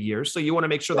over the years. So you want to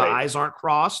make sure the eyes aren't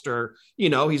crossed or,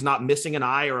 he's not missing an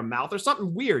eye or a mouth or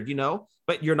something weird,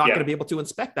 but you're not going to be able to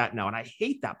inspect that now. And I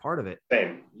hate that part of it.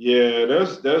 Same. Yeah,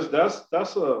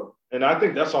 and I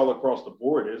think that's all across the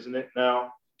board, isn't it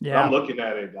now? Yeah. I'm looking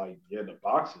at it the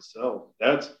box itself.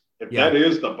 That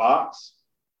is the box,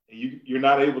 and you're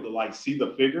not able to see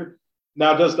the figure.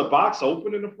 Now, does the box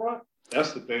open in the front?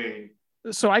 That's the thing.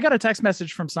 So I got a text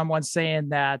message from someone saying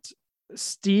that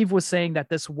Steve was saying that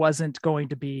this wasn't going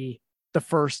to be the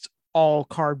first all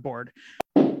cardboard.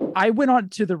 I went on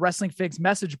to the Wrestling Figs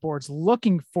message boards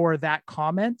looking for that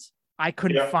comment. I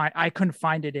couldn't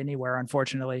find it anywhere,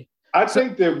 unfortunately. I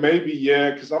think that maybe,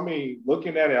 because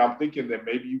looking at it, I'm thinking that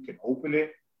maybe you can open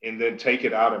it and then take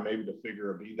it out and maybe the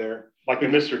figure will be there. Like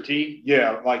in Mr. T?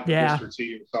 Yeah, Mr.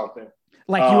 T or something.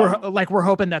 We're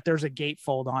hoping that there's a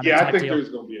gatefold on it. Yeah, I think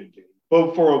there's going to be a gate.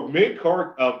 But for a mint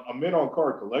on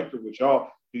card collector with y'all,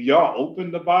 do y'all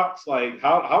open the box?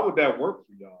 How would that work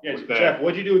for y'all? Yeah, Jeff,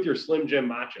 what'd you do with your Slim Jim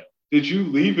Macho? Did you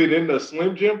leave it in the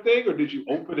Slim Jim thing or did you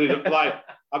open it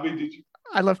did you?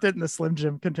 I left it in the Slim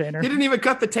Jim container. You didn't even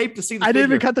cut the tape to see the I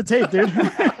didn't even cut the tape, dude.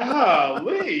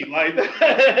 Golly,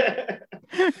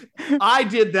 I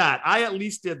did that. I at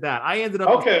least did that. I ended up.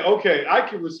 Okay. I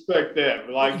can respect that.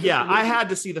 I had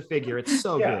to see the figure. It's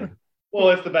so good.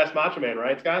 Well, it's the best Macho Man,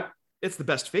 right, Scott? It's the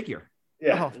best figure.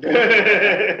 Yeah.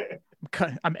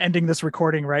 I'm ending this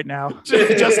recording right now.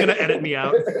 Just going to edit me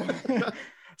out.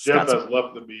 Jeff has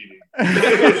left the meeting.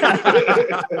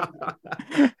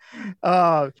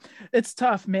 It's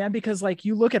tough, man, because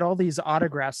you look at all these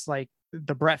autographs, like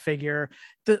the Brett figure,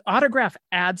 the autograph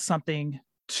adds something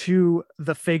to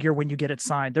the figure when you get it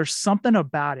signed. There's something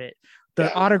about it.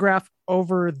 The autograph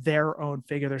over their own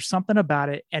figure. There's something about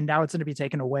it. And now it's going to be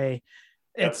taken away.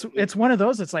 It's one of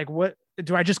those. It's like, what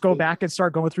do I just go back and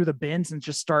start going through the bins and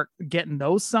just start getting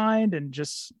those signed and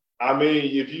just.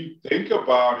 If you think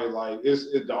about it, it's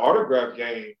the autograph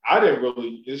game.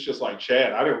 It's just like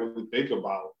Chad. I didn't really think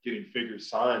about getting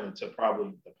figures signed until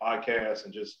probably the podcast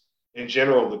and just in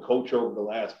general, the culture over the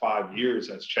last 5 years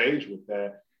has changed with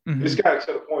that. Mm-hmm. It's got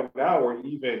to the point now where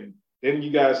then you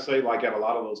guys say at a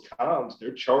lot of those cons,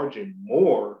 they're charging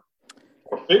more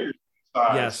for figures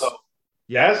signed. Yes. So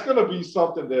that's going to be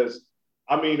something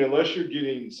unless you're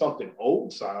getting something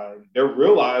old signed, they're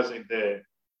realizing that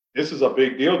this is a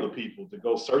big deal to people to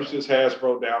go search this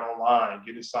Hasbro down online,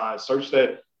 get it signed, search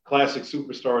that Classic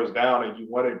Superstars down, and you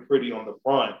want it pretty on the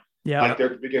front. Yeah.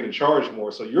 They're beginning to charge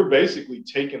more. So you're basically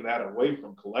taking that away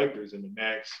from collectors in the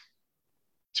next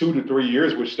 2 to 3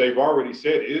 years, which they've already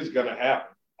said is going to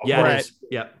happen. Yeah, right. It is.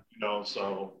 Yeah.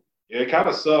 So it kind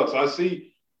of sucks. I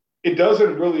see it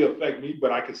doesn't really affect me,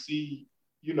 but I could see,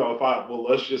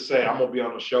 let's just say I'm going to be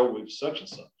on a show with such and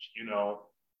such, Now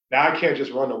I can't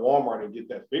just run to Walmart and get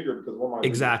that figure because Walmart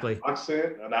exactly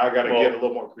accent, and I got to get a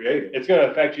little more creative. It's going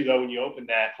to affect you though when you open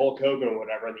that Hulk Hogan or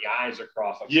whatever, and the eyes are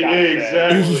crossed. Yeah,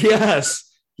 exactly.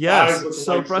 Yes, it's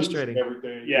so frustrating.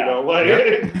 Everything,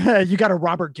 you got a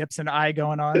Robert Gibson eye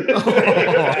going on.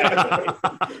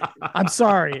 I'm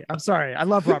sorry. I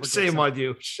love Robert Gibson. Shame on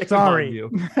you. Sorry.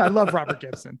 I love Robert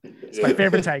Gibson. It's my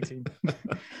favorite tag team.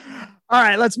 All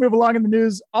right, let's move along in the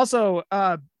news. Also,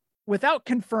 without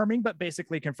confirming, but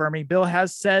basically confirming, Bill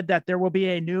has said that there will be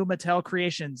a new Mattel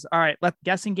Creations. All right, let the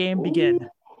guessing game begin.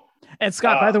 And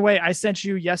Scott, by the way, I sent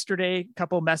you yesterday a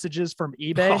couple messages from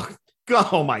eBay.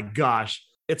 Oh my gosh.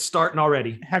 It's starting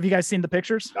already. Have you guys seen the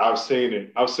pictures? I've seen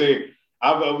it. I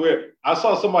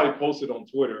saw somebody post it on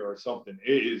Twitter or something.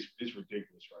 It's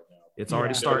ridiculous right now. It's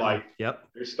already starting. They're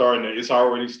starting it. It's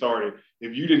already started.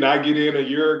 If you did not get in a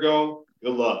year ago,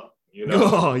 good luck. You know?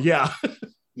 Oh yeah.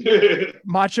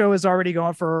 Macho is already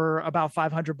going for about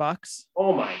 $500.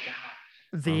 Oh my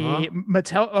god. The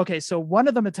Mattel. Okay, so one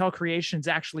of the Mattel creations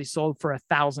actually sold for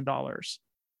 $1,000,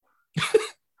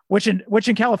 which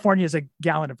in California is a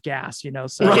gallon of gas. You know,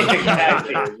 so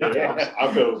Exactly. Yeah.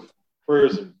 I'll go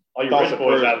prison. All you rich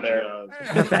boys out there.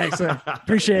 thanks,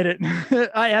 appreciate it.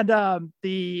 And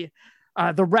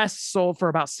the rest sold for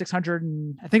about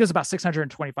 600. I think it was about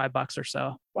 $625 or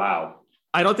so. Wow.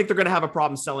 I don't think they're going to have a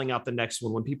problem selling out the next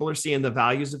one when people are seeing the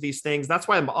values of these things. That's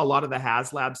why a lot of the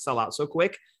HasLabs sell out so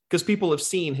quick, because people have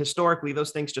seen historically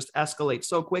those things just escalate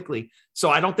so quickly. So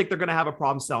I don't think they're going to have a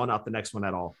problem selling out the next one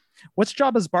at all. What's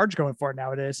Jabba's barge going for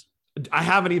nowadays? I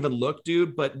haven't even looked,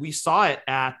 dude, but we saw it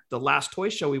at the last toy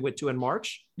show we went to in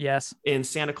March. Yes. In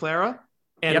Santa Clara.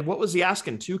 And what was he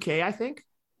asking? $2K, I think.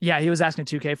 Yeah, he was asking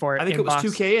 $2K for it. I think it was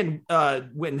 $2K.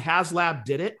 And when HasLab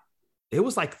did it, it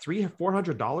was like $300 or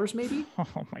 $400 maybe.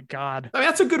 Oh my God. I mean,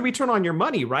 that's a good return on your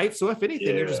money, right? So if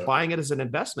anything, you're just buying it as an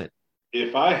investment.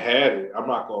 If I had it, I'm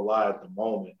not gonna lie, at the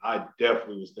moment, I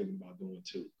definitely was thinking about doing it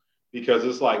too. Because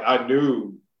it's like I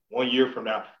knew 1 year from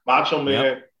now, Macho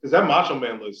Man, because that Macho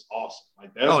Man looks awesome.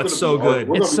 Like that's it's so good.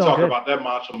 We're gonna be talking good. about that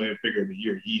Macho Man figure of the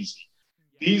year easy.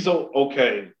 Diesel,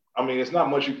 okay. I mean, it's not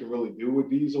much you can really do with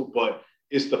Diesel, but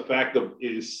it's the fact of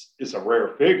it's a rare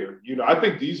figure. You know, I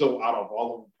think Diesel out of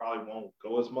all of them probably won't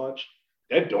go as much.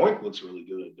 That Doink looks really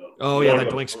good though. Oh yeah, that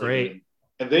Doink's great. Good.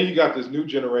 And then you got this new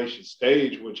generation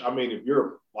stage, which I mean, if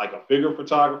you're like a figure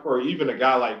photographer or even a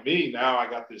guy like me, now I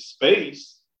got this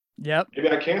space. Yep. Maybe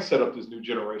I can set up this new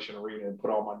generation arena and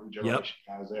put all my new generation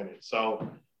guys in it. So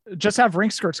just have ring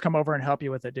skirts come over and help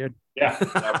you with it, dude. Yeah.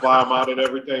 I fly them out and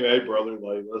everything. Hey, brother,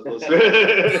 like let's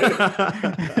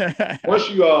once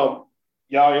you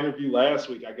y'all interviewed last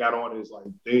week, I got on his like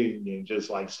thing and just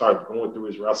like started going through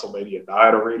his WrestleMania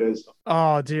 9 arena and stuff.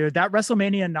 Oh, dude, that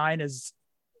WrestleMania 9 is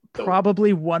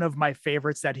probably one of my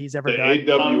favorites that he's ever done.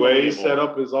 The AWA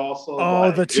setup is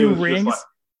also the two rings. Like,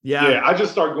 yeah. I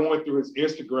just started going through his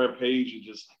Instagram page and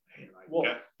just like, man,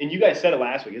 like and you guys said it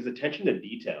last week, his attention to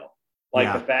detail.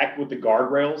 Like the fact with the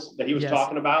guardrails that he was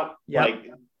talking about,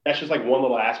 like that's just like one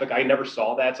little aspect. I never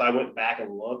saw that, so I went back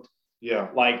and looked. Yeah.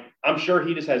 Like, I'm sure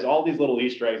he just has all these little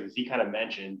Easter eggs, as he kind of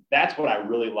mentioned. That's what I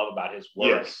really love about his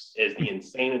work is the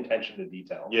insane attention to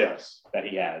detail that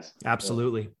he has.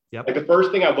 Absolutely. Yep. Like, the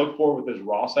first thing I look for with his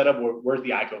Raw setup, where's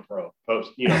the Ico Pro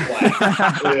post,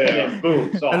 flag? And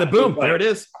boom. And the boom, there it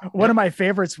is. One of my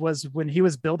favorites was when he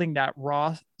was building that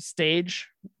Raw stage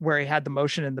where he had the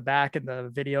motion in the back and the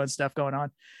video and stuff going on.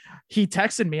 He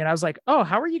texted me and I was like, oh,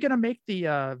 how are you going to make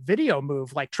the video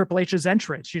move like Triple H's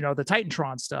entrance, the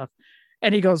Titantron stuff?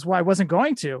 And he goes, well, I wasn't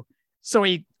going to. So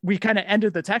we kind of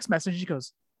ended the text message. He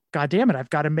goes, God damn it, I've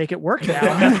got to make it work now.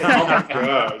 Oh my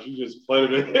gosh, you just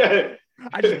played it.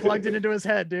 I just plugged it into his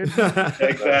head, dude.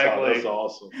 Exactly. That's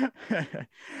awesome.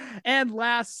 And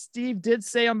last, Steve did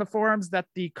say on the forums that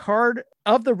the card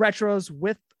of the retros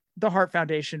with the Hart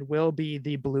Foundation will be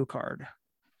the blue card.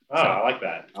 Oh, I like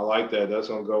that. I like that. That's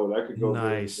gonna go. That could go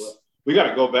nice. Good. We got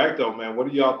to go back though, man. What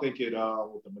are y'all thinking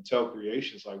with the Mattel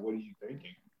Creations? Like, what are you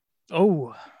thinking?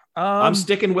 Oh, I'm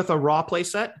sticking with a Raw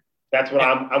playset. That's what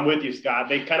I'm with you, Scott.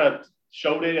 They kind of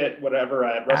showed it at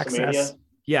WrestleMania. Access.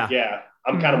 Yeah.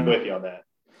 I'm kind of with you on that.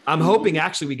 I'm hoping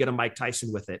actually we get a Mike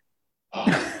Tyson with it.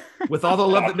 With all the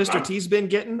love that Mr. T's been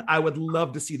getting, I would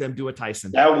love to see them do a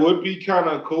Tyson. That would be kind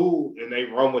of cool, and they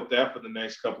run with that for the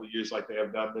next couple of years, like they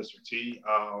have done Mr. T.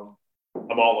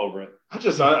 I'm all over it. I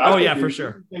think for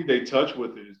sure. I think they touch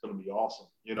with it is going to be awesome.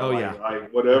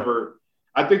 Like whatever.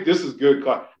 I think this is good.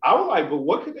 I was like, but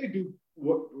what could they do?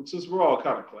 Since we're all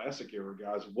kind of classic era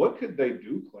guys, what could they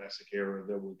do classic era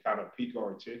that would kind of pique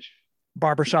our attention?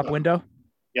 Barbershop window.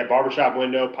 Yeah, barbershop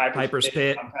window, Piper's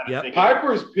Pit. Yep.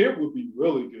 Piper's Pit would be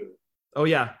really good. Oh,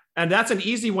 yeah. And that's an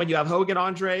easy one. You have Hogan,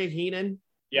 Andre, Heenan.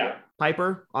 Yeah.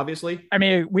 Piper, obviously. I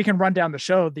mean, we can run down the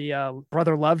show. The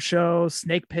Brother Love show,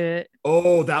 Snake Pit.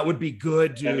 Oh, that would be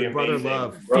good, dude. Brother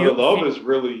Love. Brother Love is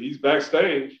he's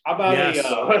backstage. How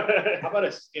about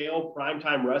a scale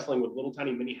primetime wrestling with little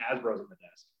tiny mini Hasbros on the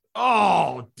desk?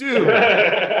 Oh, dude.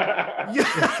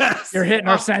 Yes. You're hitting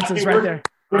our senses right there.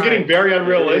 We're getting very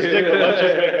unrealistic. But let's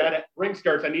just make that ring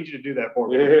skirts. I need you to do that for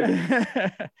me.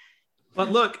 But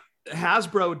look,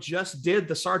 Hasbro just did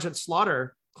the Sergeant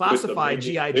Slaughter classified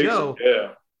G.I. Joe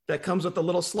that comes with the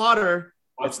little Slaughter.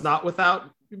 It's not without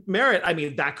merit. I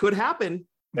mean, that could happen.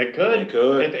 It could.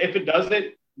 If it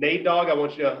doesn't, Nate Dogg, I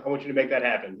want you to make that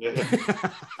happen.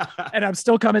 And I'm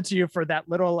still coming to you for that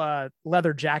little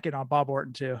leather jacket on Bob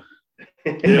Orton too.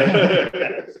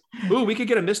 Ooh, we could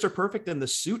get a Mr. Perfect in the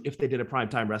suit if they did a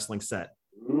primetime wrestling set.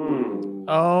 Ooh.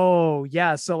 Oh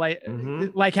yeah. So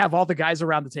like have all the guys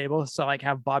around the table. So like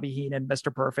have Bobby Heenan,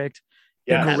 Mr. Perfect.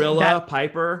 Yeah. Gorilla,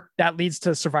 Piper. That leads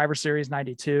to Survivor Series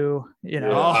 92. You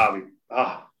know.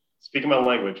 Speaking my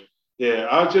language. Yeah,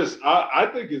 I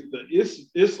think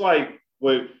it's like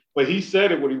when he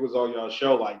said it when he was on y'all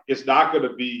show, like it's not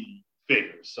gonna be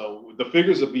figures. So the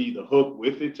figures will be the hook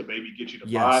with it to maybe get you to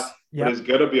buy. But it's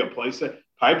gonna be a playset.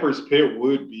 Piper's Pit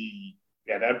would be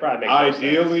that'd probably make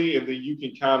ideally, and then you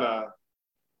can kind of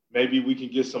maybe we can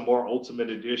get some more Ultimate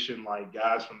Edition like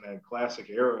guys from that classic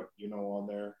era, on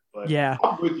there. But yeah,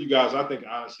 I'm with you guys. I think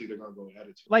honestly they're gonna go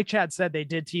Attitude. Like Chad said, they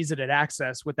did tease it at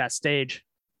Access with that stage.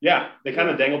 Yeah, they kind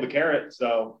of dangled the carrot.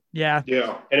 So yeah,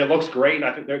 and it looks great, and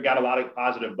I think they've got a lot of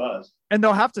positive buzz. And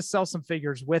they'll have to sell some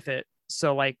figures with it.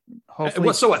 So like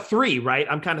hopefully, so at 3, right?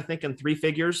 I'm kind of thinking 3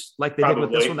 figures, like they did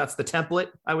with this one. That's the template,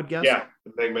 I would guess. Yeah,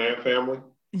 the Big Man family.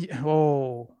 Yeah.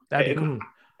 Oh, that'd be cool.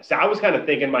 So I was kind of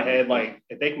thinking in my head, like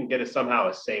if they can get us somehow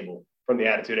a Sable from the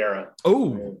Attitude Era.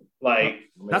 Oh,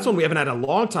 like that's one we haven't had in a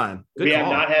long time. Good we call.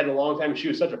 Have not had in a long time. She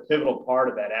was such a pivotal part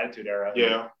of that Attitude Era.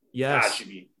 Yeah. Yes. God,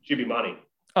 she'd be money.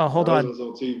 Oh, hold on. It was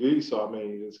on TV, so I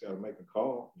mean, you just got to make a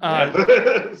call.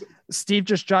 Steve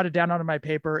just jotted down onto my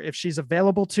paper if she's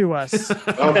available to us.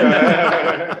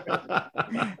 Okay.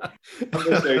 I'm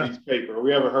just saying these paper.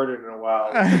 We haven't heard it in a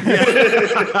while.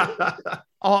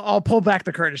 I'll pull back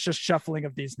the curtain. It's just shuffling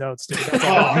of these notes, dude.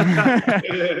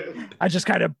 I just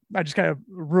kind of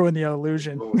ruined the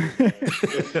illusion.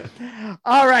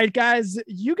 All right, guys.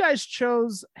 You guys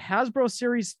chose Hasbro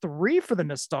Series 3 for the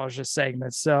nostalgia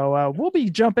segment. So we'll be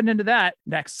jumping into that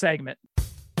next segment.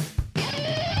 We're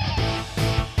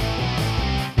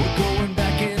going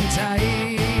back in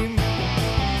time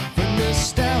for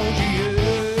nostalgia.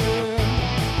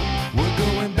 We're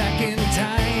going back in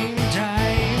time nostalgia.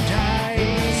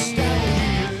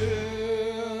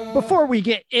 Before we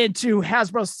get into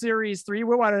Hasbro Series 3,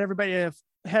 we wanted everybody to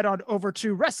head on over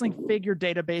to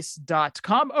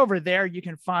WrestlingFigureDatabase.com. Over there, you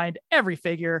can find every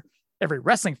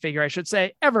wrestling figure, I should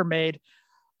say, ever made.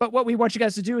 But what we want you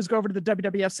guys to do is go over to the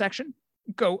WWF section,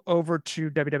 go over to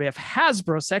WWF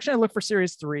Hasbro section and look for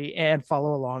Series 3 and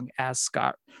follow along as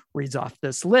Scott reads off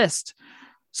this list.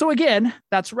 So again,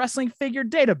 that's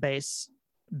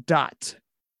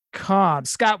WrestlingFigureDatabase.com.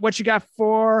 Scott, what you got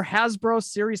for Hasbro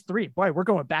Series 3? Boy, we're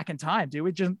going back in time, dude.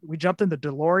 We jumped in the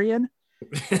DeLorean.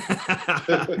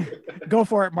 Go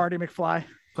for it, Marty McFly.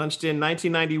 Punched in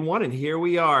 1991, and here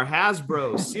we are.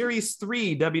 Hasbro Series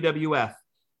 3 WWF.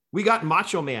 We got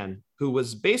Macho Man, who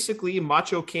was basically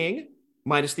Macho King,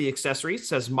 minus the accessories. It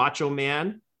says Macho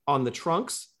Man on the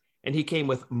trunks, and he came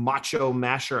with Macho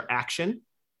Masher action.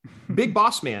 Big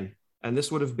Boss Man, and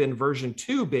this would have been version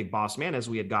 2 Big Boss Man, as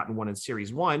we had gotten one in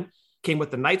Series 1, came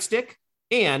with the nightstick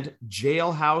and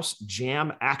Jailhouse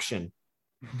Jam action.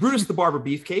 Brutus the Barber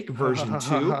Beefcake version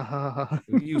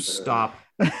 2. You stop.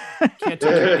 Can't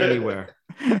touch it anywhere.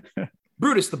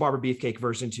 Brutus the Barber Beefcake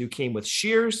version 2 came with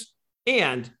shears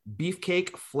and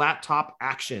Beefcake flat top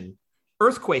action.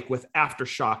 Earthquake with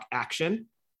Aftershock action.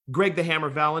 Greg the Hammer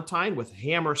Valentine with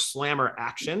Hammer Slammer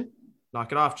action.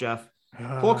 Knock it off, Jeff.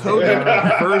 Hulk Hogan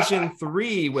version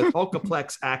 3 with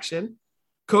Hulkaplex action.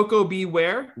 Coco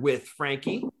Beware with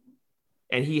Frankie.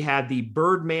 And he had the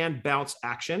Birdman bounce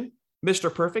action.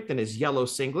 Mr. Perfect in his yellow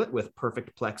singlet with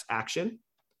Perfect Plex action.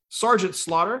 Sergeant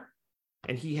Slaughter,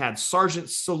 and he had Sergeant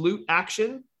Salute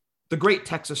action. The Great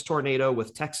Texas Tornado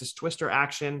with Texas Twister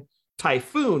action.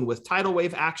 Typhoon with Tidal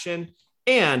Wave action.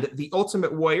 And the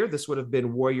Ultimate Warrior, this would have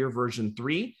been Warrior version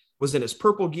 3, was in his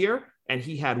purple gear, and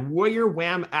he had Warrior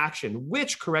Wham action,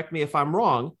 which, correct me if I'm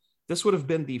wrong, this would have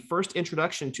been the first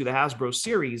introduction to the Hasbro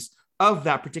series of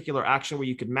that particular action where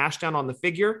you could mash down on the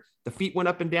figure, the feet went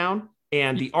up and down,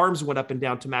 and the arms went up and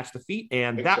down to match the feet.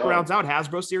 And that rounds out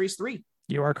Hasbro Series 3.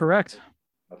 You are correct.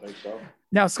 I think so.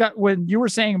 Now, Scott, when you were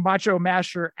saying Macho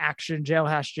Masher action,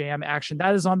 Jailhouse Jam action,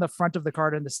 that is on the front of the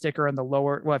card and the sticker in the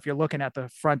lower. Well, if you're looking at the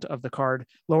front of the card,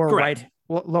 lower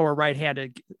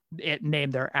right-handed, it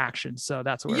named their action. So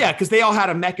that's where. Yeah, because they all had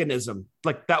a mechanism.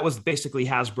 Like that was basically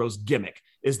Hasbro's gimmick.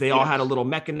 Is they all had a little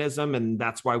mechanism, and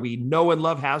that's why we know and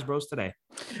love Hasbro's today.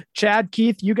 Chad,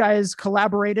 Keith, you guys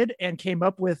collaborated and came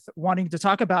up with wanting to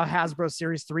talk about Hasbro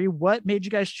Series 3. What made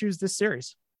you guys choose this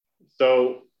series?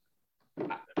 So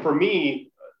for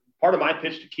me, part of my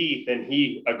pitch to Keith, and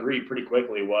he agreed pretty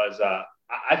quickly, was I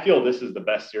feel this is the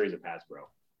best series of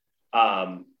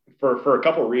Hasbro for a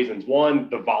couple of reasons. One,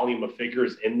 the volume of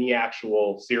figures in the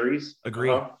actual series.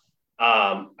 Agree.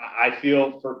 I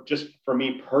feel for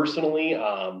me personally,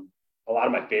 a lot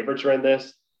of my favorites are in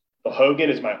this. The Hogan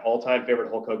is my all-time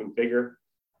favorite Hulk Hogan figure.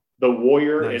 The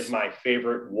Warrior is my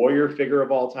favorite Warrior figure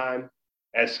of all time.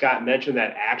 as Scott mentioned,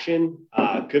 that action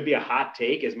could be a hot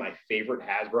take as my favorite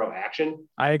Hasbro action.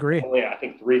 I agree. Only I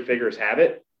think 3 figures have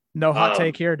it. No hot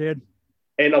take here, dude.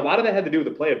 And a lot of that had to do with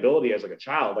the playability as like a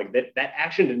child. Like that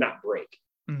action did not break.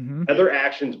 Mm-hmm. Other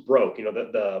actions broke.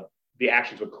 The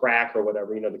actions would crack or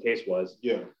whatever, the case was.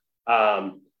 Yeah.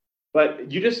 But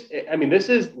this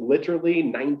is literally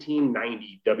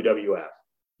 1990 WWF.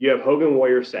 You have Hogan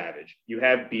Warrior Savage. You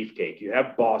have Beefcake. You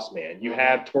have Boss Man. You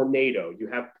have Tornado. You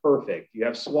have Perfect. You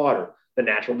have Slaughter, the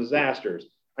Natural Disasters.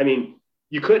 I mean,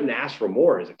 you couldn't ask for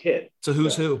more as a kid. So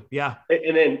who's who? Yeah.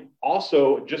 And then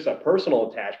also just a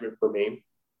personal attachment for me.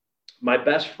 My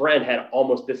best friend had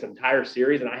almost this entire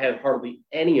series and I had hardly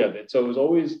any of it. So it was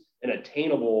always an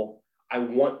attainable, I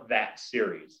want that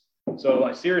series. So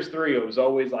like series 3, it was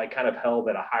always like kind of held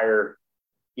at a higher,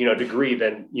 degree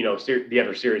than, the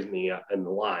other series in the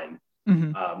line.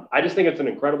 Mm-hmm. I just think it's an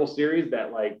incredible series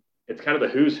that like, it's kind of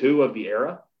the who's who of the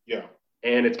era. Yeah.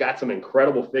 And it's got some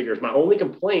incredible figures. My only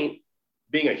complaint,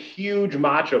 being a huge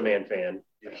Macho Man fan,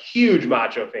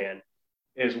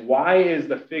 is why is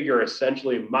the figure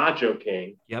essentially Macho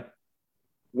King? Yep.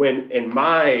 When in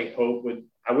my hope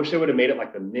I wish they would have made it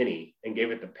like the mini and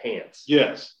gave it the pants.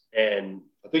 Yes. And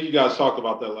I think you guys talked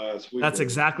about that last week. That's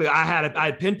exactly. I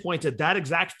had pinpointed that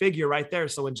exact figure right there.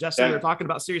 So when Jesse we were talking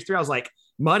about series 3, I was like,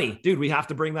 money, dude, we have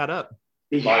to bring that up.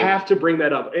 You have to bring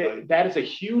that up. That is a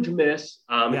huge miss.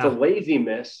 It's a lazy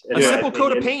miss. A simple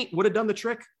coat of paint would have done the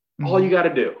trick. All you got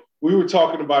to do. We were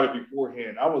talking about it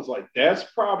beforehand. I was like, that's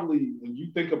probably, when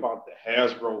you think about the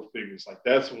Hasbro figures, like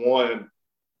that's one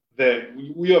that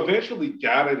we eventually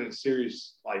got it in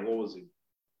series, like what was it?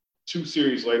 2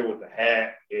 series later with the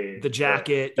hat and the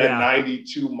jacket. That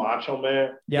 92 Macho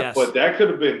Man. Yes. But that could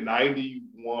have been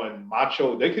 91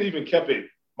 Macho. They could even kept it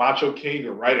Macho King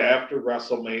right after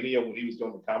WrestleMania when he was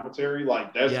doing the commentary.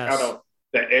 Like that's kind of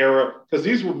the era. Because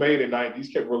these were made in 90. These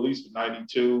kept released in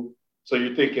 92. So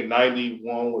you're thinking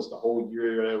 91 was the whole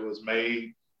year that it was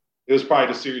made. It was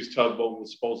probably the series Tugboat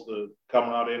was supposed to come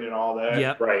out in and all that.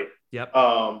 Yep. Right. Yep.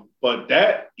 But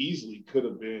that easily could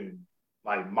have been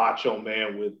like Macho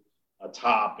Man with a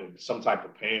top and some type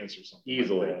of pants or something.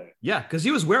 Easily. Like that. Yeah, because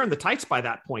he was wearing the tights by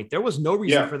that point. There was no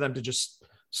reason for them to just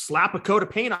slap a coat of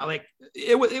paint on. Like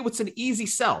it was an easy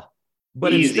sell.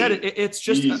 But instead, it's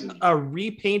just a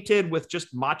repainted with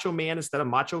just Macho Man instead of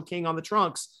Macho King on the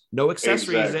trunks. No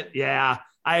accessories. Exactly.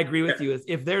 I agree with you.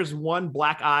 If there's one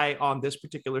black eye on this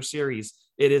particular series,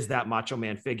 it is that Macho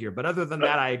Man figure. But other than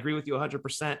that, I agree with you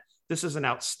 100%. This is an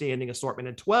outstanding assortment.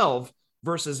 And 12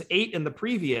 versus 8 in the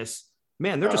previous,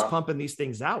 man, they're just pumping these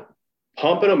things out.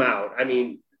 Pumping them out. I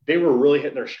mean, they were really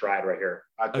hitting their stride right here.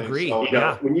 I think agree.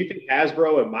 So. When you think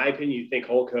Hasbro, in my opinion, you think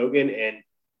Hulk Hogan, and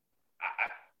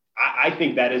I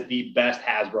think that is the best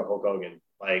Hasbro Hulk Hogan.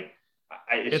 Like,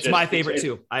 it's my favorite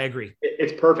too. I agree.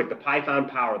 It's perfect. The Python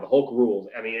power, the Hulk rules.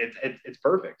 I mean, it's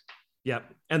perfect. Yep.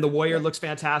 And the Warrior looks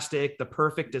fantastic. The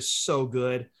Perfect is so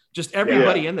good. Just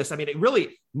everybody in this. I mean, it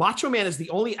really, Macho Man is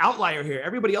the only outlier here.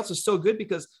 Everybody else is so good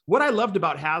because what I loved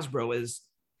about Hasbro is,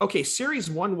 okay, series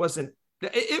 1 wasn't,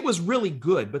 it was really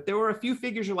good, but there were a few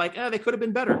figures you're like, they could have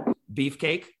been better.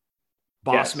 Beefcake,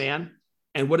 Boss Man.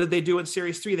 And what did they do in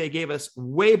series 3? They gave us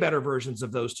way better versions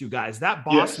of those two guys. That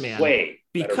Boss Man,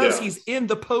 because he's in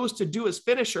the pose to do his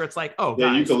finisher, it's like, guys,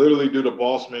 you can literally do the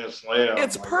Boss Man slam.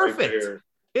 It's like, perfect. Right,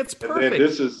 it's and perfect. then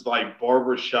this is like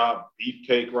barbershop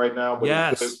Beefcake right now, but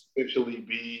it could essentially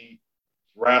be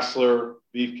wrestler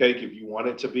Beefcake if you want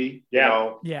it to be. You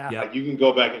know? Like you can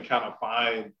go back and kind of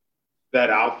find that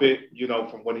outfit,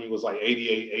 from when he was like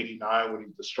 88, 89, when he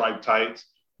was the striped tights.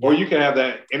 Or you can have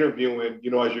that interviewing, as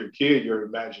you're a kid, your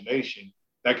imagination.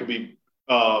 That could be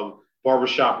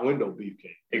barbershop window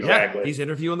Beefcake. Exactly. Yeah, he's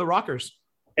interviewing the Rockers.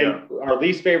 And our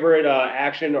least favorite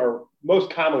action, or most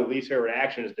commonly least favorite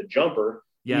action, is the jumper.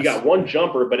 Yes. You got one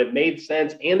jumper, but it made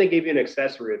sense, and they gave you an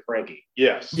accessory with Frankie.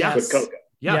 Yes. With Coco.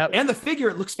 Yeah, and the figure,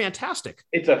 it looks fantastic.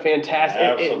 It's a fantastic.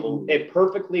 Absolutely. It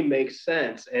perfectly makes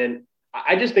sense, and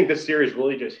I just think this series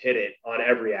really just hit it on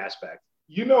every aspect.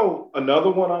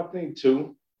 Another one I think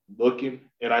too. Looking,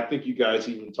 and I think you guys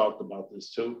even talked about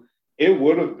this too. It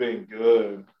would have been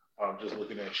good, just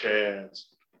looking at Chad's,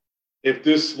 if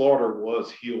this Slaughter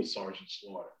was heel Sergeant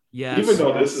Slaughter. Yes. Even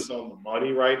though this is on the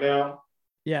money right now.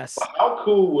 Yes. But how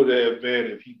cool would it have been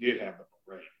if he did have the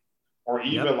beret, or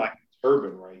even like a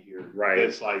turban right here? Right.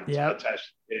 It's like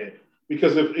attached to it.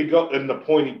 Because if it go in the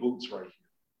pointy boots right here.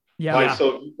 Yeah.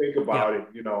 So if you think about it,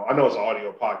 I know it's an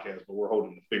audio podcast, but we're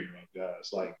holding the figure up, guys.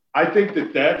 Like, I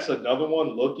think that's another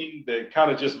one looking that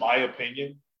kind of just my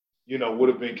opinion, would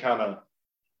have been kind of,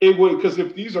 it would, because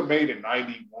if these are made in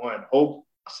 91,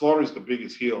 Slaughter's the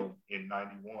biggest heel in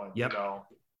 91,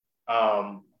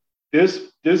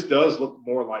 This does look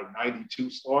more like 92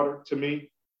 Slaughter to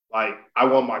me. Like, I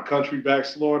want my country back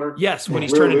Slaughter. Yes, when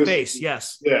he's turning face.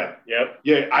 Yes. Yeah. Yep.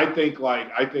 Yeah. I think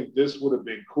this would have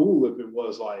been cool if it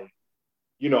was like,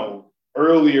 you know,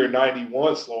 earlier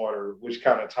 91 Slaughter, which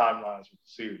kind of timelines with the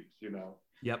series, you know.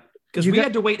 Yep. Because we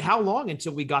had to wait how long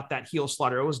until we got that heel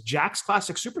Slaughter? It was Jack's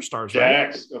Classic Superstars,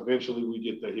 right? Jack's, eventually we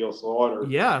get the heel Slaughter.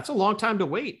 Yeah, it's a long time to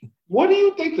wait. What do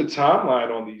you think the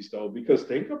timeline on these, though? Because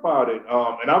think about it.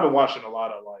 And I've been watching a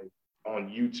lot of, like, on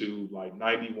YouTube, like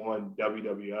 91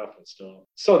 WWF and stuff.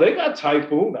 So they got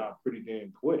Typhoon out pretty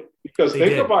damn quick. Because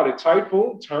think about it,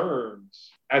 Typhoon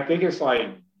turns, I think it's like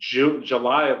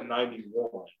July of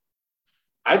 91.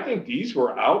 I think these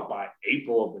were out by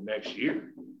April of the next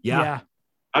year. Yeah.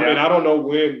 I mean, I don't know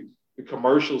when the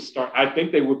commercials start. I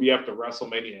think they would be after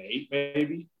WrestleMania 8,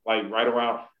 maybe, like right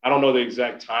around. I don't know the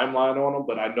exact timeline on them,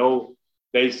 but I know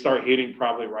they start hitting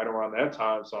probably right around that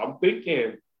time. So I'm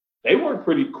thinking they weren't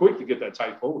pretty quick to get that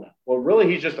Typhoon out. Well,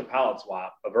 really, he's just a palette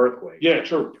swap of Earthquake. Yeah,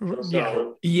 true.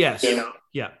 So, yes. You know,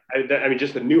 yeah. I mean,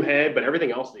 just the new head, but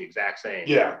everything else the exact same.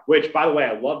 Yeah. Which, by the way,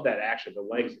 I love that action. The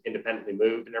legs independently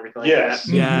moved and everything yes.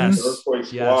 like that. Yes. Earthquake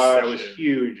squash. That was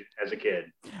huge as a kid.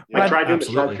 I tried doing the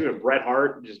sharpshooter and Bret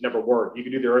Hart. It just never worked. You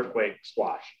could do the Earthquake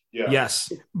squash. Yeah.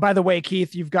 Yes. By the way,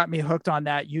 Keith, you've got me hooked on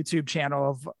that YouTube channel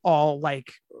of all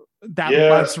like that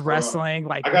loves wrestling.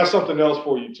 Like, I got something else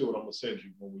for you too, and I'm gonna send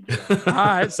you when we get it. All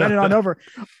right, send it on over.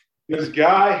 This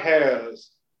guy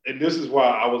has, and this is why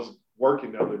I was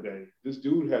working the other day. This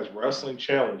dude has Wrestling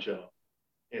Challenge up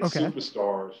in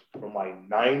Superstars from like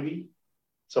 90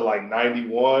 to like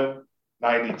 91,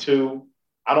 92.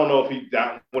 I don't know if he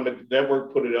got when the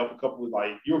network put it up a couple of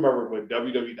like, you remember when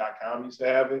WWE.com used to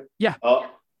have it? Yeah.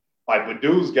 Like, but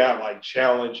dude's got like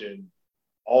Challenge and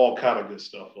all kind of good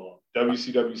stuff up.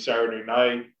 WCW Saturday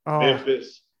Night,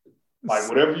 Memphis, like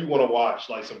whatever you want to watch,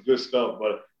 like some good stuff.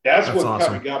 But that's what awesome.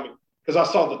 kind of got me, because I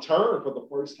saw the turn for the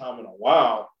first time in a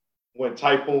while when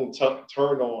Typhoon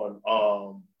turned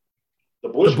on the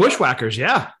Bushwhackers.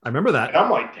 Yeah, I remember that. And I'm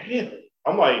like, damn.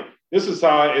 I'm like, this is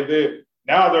how. And then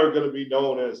now they're going to be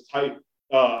known as Tugboat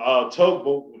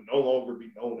will no longer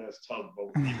be known as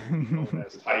Tugboat, known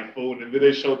as Typhoon. And then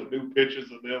they showed the new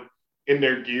pictures of them in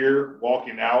their gear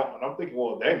walking out, and I'm thinking,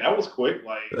 well, dang, that was quick.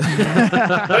 Like,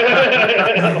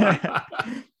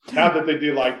 not that they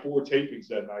did like 4 tapings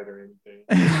that night or anything.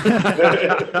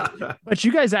 But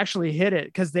you guys actually hit it,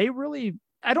 because they really,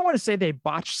 I don't want to say they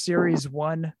botched Series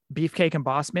 1 Beefcake and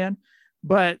Boss Man,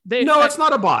 but it's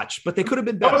not a botch, but they could have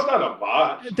been better. No, it's not a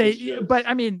botch. But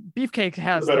I mean, Beefcake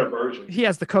has a better version. He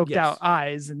has the coked out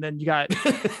eyes, and then you got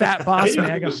Fat Boss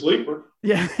Man. The sleeper.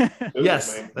 Yeah.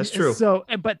 Yes, that's true. So,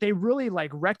 but they really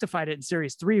like rectified it in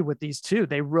Series 3 with these two.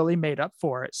 They really made up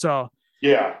for it. So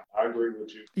yeah, I agree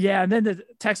with you. Yeah, and then the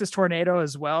Texas Tornado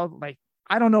as well. Like,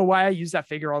 I don't know why I use that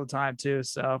figure all the time too.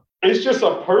 So it's just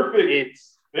a perfect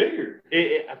figure.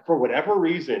 For whatever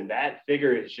reason, that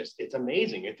figure is just, it's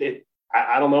amazing.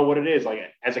 I don't know what it is. Like,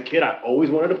 as a kid, I always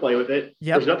wanted to play with it.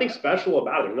 Yep. There's nothing special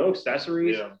about it. There's no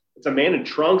accessories. Yeah. It's a man in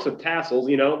trunks with tassels,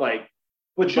 you know, like.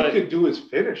 But you could do his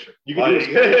finisher. You can do his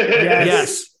finisher.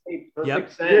 Yes.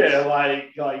 Perfect sense. Yeah,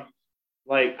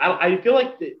 like I feel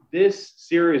like this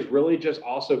series really just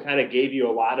also kind of gave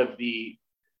you a lot of the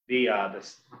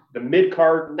mid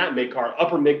card, not mid card,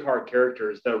 upper mid card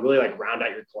characters that really like round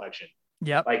out your collection.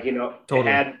 Yeah. Like, you know, totally.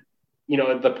 It had, you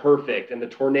know, the Perfect and the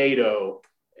Tornado.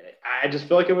 I just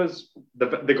feel like it was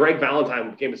the Greg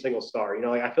Valentine became a single star. You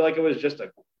know, like I feel like it was just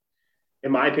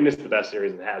in my opinion, it's the best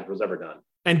series that Hasbro's ever done.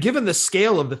 And given the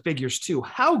scale of the figures too,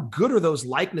 how good are those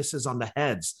likenesses on the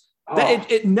heads?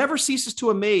 It never ceases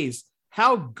to amaze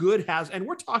how good and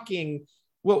we're talking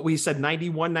what we said,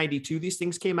 91, 92, these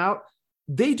things came out.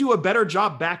 They do a better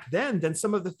job back then than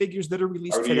some of the figures that are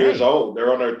released 30 today. years old.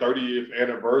 They're on their 30th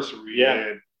anniversary. Yeah.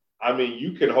 And I mean,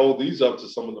 you can hold these up to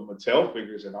some of the Mattel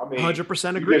figures. And I mean,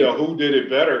 100% agree. You know, who did it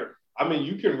better? I mean,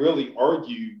 you can really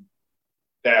argue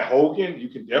that Hogan. You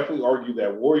can definitely argue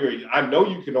that Warrior. I know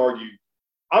you can argue.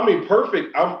 I mean,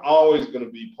 Perfect. I'm always going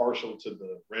to be partial to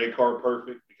the red card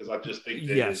Perfect, because I just think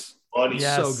that it's money.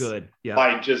 So good. Yeah.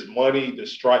 Like just money, the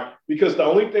stripe. Because the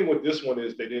only thing with this one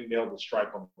is they didn't nail the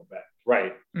stripe on the back.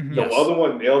 Right. Mm-hmm. The other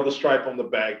one nailed the stripe on the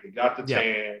back. They got the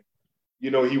tan.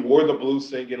 You know, he wore the blue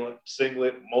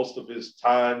singlet most of his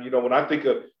time. You know, when I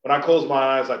close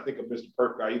my eyes, I think of Mr.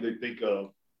 Perfect. I either think of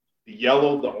the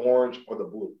yellow, the orange, or the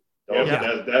blue.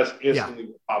 That's instantly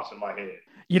what pops in my head.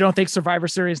 You don't think Survivor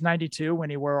Series 92 when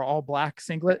he wore all black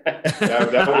singlet? I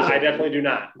definitely do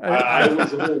not. I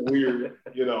was a little weird,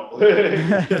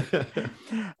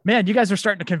 Man, you guys are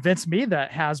starting to convince me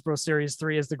that Hasbro Series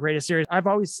 3 is the greatest series. I've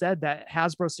always said that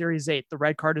Hasbro Series 8, the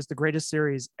red card, is the greatest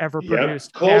series ever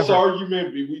produced. Close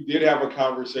argument. We did have a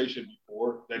conversation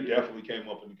before that definitely came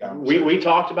up in the conversation. We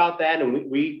talked about that,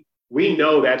 and we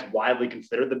know that's widely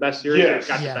considered the best series. Yes. It's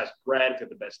got the best Brett, it's got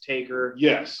the best Taker.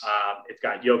 Yes. It's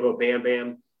got Yoko Bam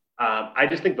Bam. I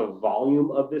just think the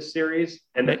volume of this series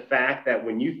and the fact that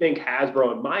when you think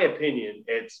Hasbro, in my opinion,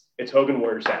 it's Hogan,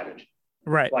 Warrior, Savage.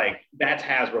 Right. Like, that's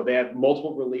Hasbro. They have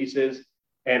multiple releases.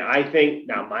 And I think,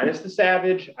 now minus the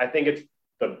Savage, I think it's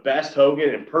the best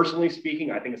Hogan. And personally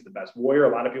speaking, I think it's the best Warrior.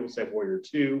 A lot of people say Warrior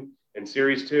 2 and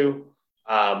Series 2.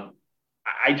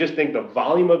 I just think the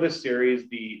volume of this series,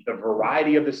 the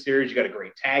variety of the series, you got a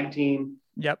great tag team.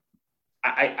 Yep.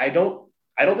 I don't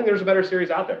think there's a better series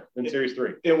out there than Series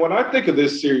 3. And when I think of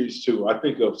this series too, I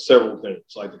think of several things,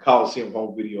 like the Coliseum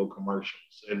home video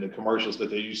commercials and the commercials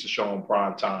that they used to show on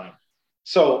prime time.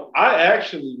 So I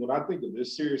actually, when I think of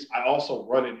this series, I also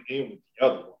run it in with the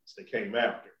other ones that came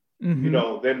after.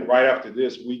 Mm-hmm. Then right after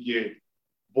this, we get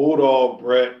Bulldog,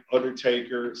 Brett,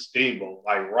 Undertaker, Steamboat,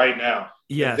 like right now.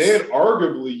 Yes. And then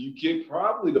arguably you get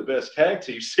probably the best tag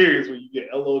team series where you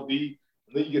get LOD and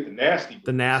then you get the Nasty Boys.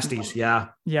 The Nasties, yeah.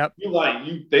 Yep.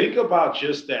 You think about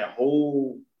just that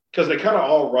whole, because they kind of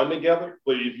all run together,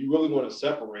 but if you really want to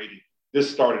separate it, this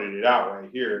started it out right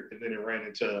here. And then it ran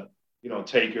into,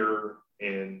 Taker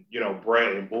and,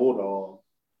 Brett and Bulldog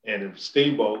and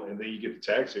Steamboat, and then you get the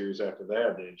tag series after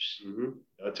that.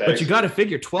 But you got to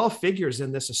figure 12 figures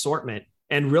in this assortment,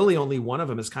 and really only one of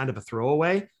them is kind of a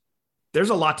throwaway. There's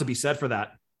a lot to be said for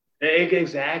that.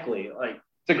 Exactly. Like,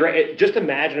 it's a great. Just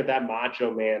imagine if that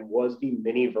Macho Man was the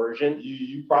mini version.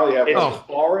 You probably have. It's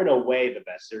far and away the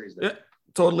best series. Yeah,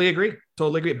 totally agree.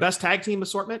 Best tag team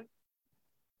assortment.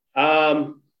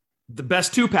 The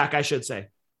best 2-pack, I should say.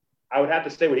 I would have to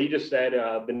say what he just said.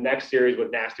 The next series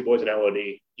with Nasty Boys and LOD.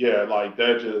 Yeah, like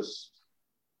that just.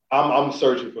 I'm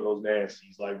searching for those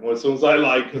Nasties. Like as soon as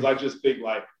because I just think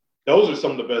like those are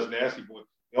some of the best Nasty Boys.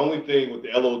 The only thing with the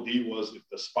LOD was if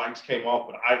the spikes came off,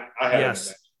 but I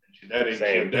haven't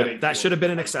mentioned that should have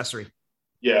been an accessory.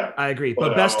 Yeah, I agree.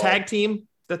 But best tag team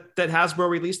that Hasbro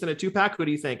released in a 2-pack, who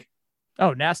do you think?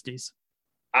 Oh, Nasties.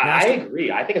 I agree.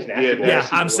 I think it's Nasty Boys. Yeah,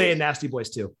 I'm saying Nasty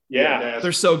Boys too. Yeah,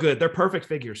 they're so good. They're perfect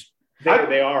figures.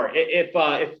 They are. If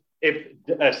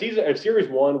Series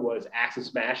 1 was Axe and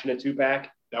Smash in a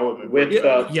 2-pack, that would have been with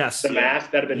the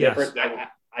mask, that'd have been different.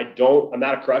 I'm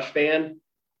not a Crush fan.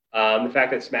 The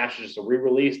fact that Smash is just a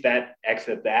re-release, that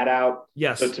exit that out.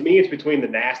 Yes. So to me, it's between the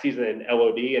Nasties and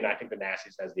LOD, and I think the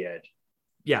Nasties has the edge.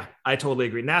 Yeah, I totally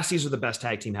agree. Nasties are the best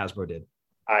tag team Hasbro did.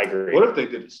 I agree. What if they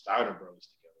did the Steiner Brothers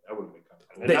together? That would have been kind of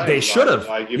cool. They should have.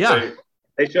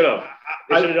 They should have.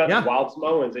 They should have done Wild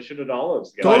Samoans. They should have done all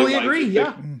those together. Totally agree.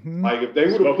 Like if they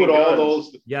would have put all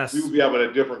those, yes, we would be having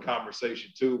a different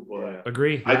conversation too. But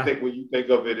agree. I think when you think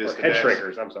of it as head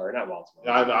shrinkers, I'm sorry, not Wild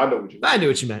I Samoans. know what you meant. I knew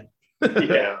what you meant.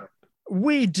 Yeah.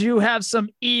 We do have some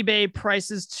eBay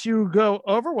prices to go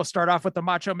over. We'll start off with the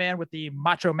Macho Man with the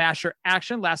Macho Masher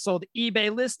Action. Last sold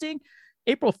eBay listing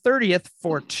April 30th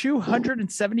for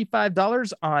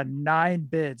 $275 on 9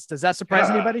 bids. Does that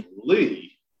surprise anybody?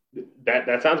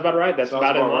 That sounds about right. That's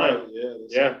about in line. Right.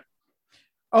 Yeah.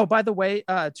 Oh, by the way,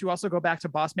 to also go back to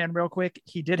Boss Man real quick,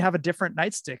 he did have a different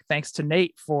nightstick. Thanks to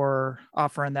Nate for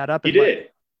offering that up. He did.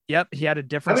 Yep, he had a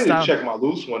different I need style. to check my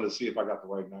loose one to see if I got the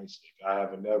right nightstick. I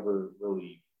haven't never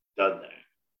really done that,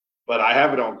 but I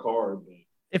have it on card. But,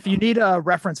 if you need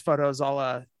reference photos,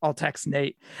 I'll text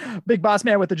Nate. Big Boss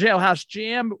Man with the Jailhouse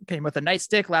Jam came with a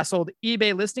nightstick. Last sold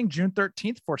eBay listing June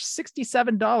 13th for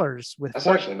 $67. That's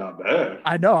actually not bad.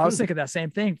 I know. I was thinking that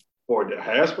same thing. For the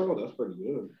Hasbro, that's pretty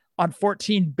good. On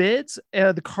 14 bids,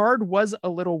 the card was a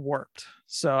little warped,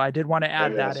 so I did want to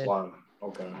add that in. Fine.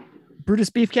 Okay.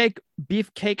 Brutus Beefcake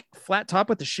flat top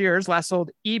with the shears. Last sold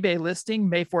eBay listing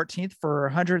May 14th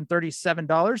for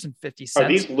 $137.50. Are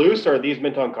these loose or are these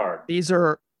mint on card? These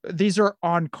are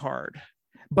on card.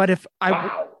 But if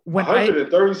when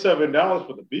 $137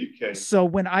 for the Beefcake. So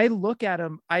when I look at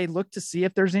them, I look to see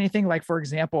if there's anything like, for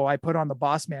example, I put on the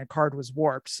Boss Man card was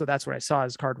warped. So that's what I saw.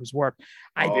 His card was warped.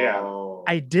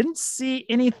 I didn't see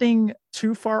anything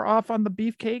too far off on the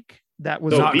Beefcake. That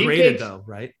was not graded though,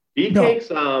 right? Beefcake's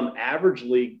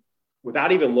averagely,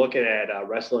 without even looking at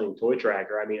Wrestling Toy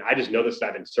Tracker, I mean, I just know this.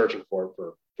 I've been searching for it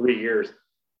for 3 years. If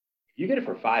you get it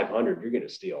for $500, you're going to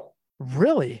steal.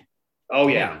 Really? Oh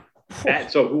yeah.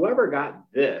 So whoever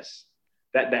got this,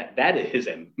 that is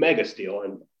a mega steal.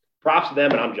 And props to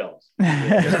them, and I'm jealous.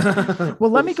 Well,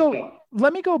 let me go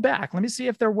back. Let me see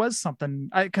if there was something,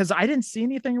 because I didn't see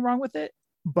anything wrong with it,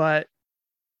 but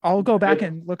I'll go back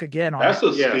and look again on That's it.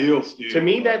 a steal. To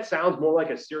me, that sounds more like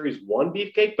a Series 1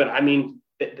 beefcake, but I mean,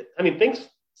 things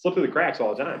slip through the cracks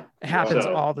all the time. It happens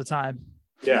all the time.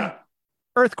 Yeah.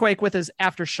 Earthquake with his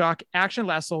Aftershock action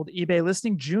last sold eBay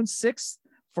listing June 6th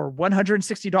for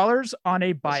 $160 on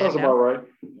a buy. That sounds about right.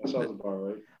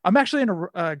 I'm actually going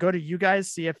to go to you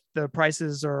guys, see if the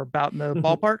prices are about in the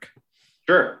ballpark.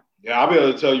 Sure. Yeah, I'll be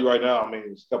able to tell you right now. I mean,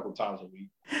 it's a couple of times a week.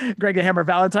 Greg the Hammer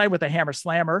Valentine with a Hammer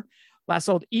Slammer. Last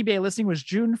sold eBay listing was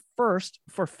June 1st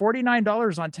for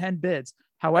 $49 on 10 bids.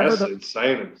 However, that's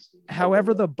insane.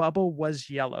 However, the bubble was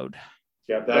yellowed.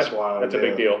 Yeah, that's why. That's a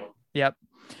big deal. Yep.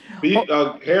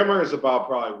 Hammer is about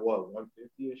probably what,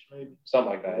 150-ish maybe?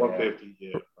 Something like that. 150,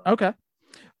 yeah. Okay.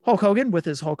 Hulk Hogan with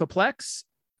his Hulkaplex,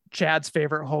 Chad's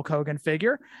favorite Hulk Hogan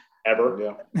figure.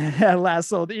 Ever. Yeah. Last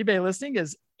sold eBay listing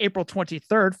is April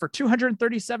 23rd for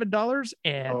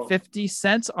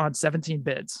 $237.50 on 17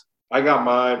 bids. I got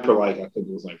mine for I think it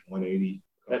was 180.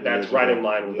 That's right in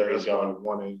line with where he's going.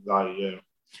 180, yeah.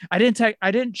 I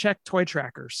didn't check Toy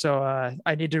Tracker, so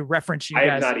I need to reference you guys.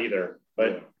 I have not either,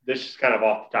 but this is kind of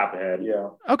off the top of the head. Yeah.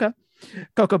 Okay.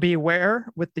 Coco Beware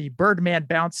with the Birdman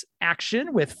Bounce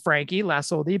action with Frankie. Last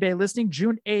sold eBay listing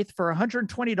June 8th for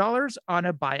 $120 on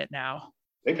a buy it now.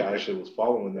 I think I actually was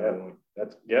following that one.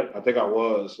 Yep. I think I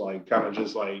was kind of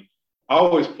just I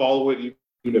always follow it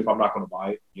even if I'm not going to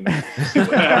buy it, See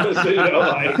what happens,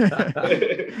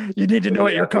 You need to know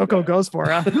what your Coco goes for,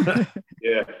 huh?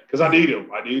 Yeah, because I need him.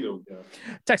 Yeah.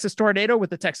 Texas Tornado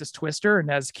with the Texas Twister. And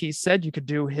as Keith said, you could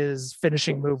do his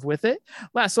finishing move with it.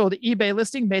 Last sold eBay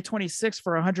listing May 26th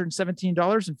for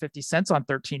 $117.50 on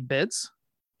 13 bids.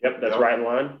 Yep, that's right in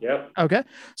line. Yep. Okay.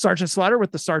 Sergeant Slaughter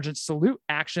with the Sergeant Salute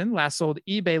action. Last sold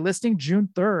eBay listing June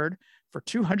 3rd for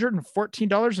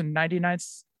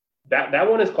 $214.99. That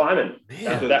one is climbing.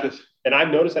 And I've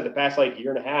noticed that the past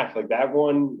year and a half, that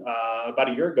one about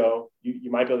a year ago, you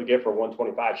might be able to get for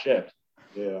 125 shipped.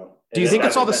 Yeah. Do you think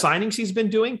that's all the signings he's been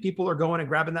doing? People are going and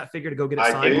grabbing that figure to go get it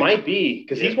signed? It might be,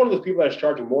 because he's one of those people that's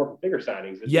charging more for figure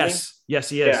signings. Yes, he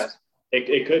is. Yeah,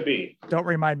 it could be. Don't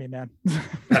remind me, man.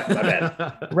 My bad.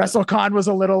 WrestleCon was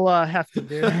a little hefty,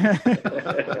 dude.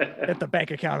 Hit the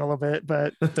bank account a little bit,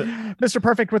 but Mr.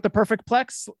 Perfect with the Perfect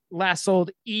Plex last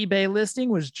sold eBay listing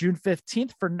was June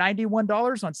 15th for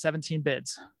 $91 on 17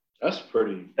 bids. That's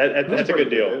pretty. That's a good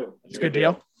deal. It's a good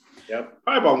deal. Yep.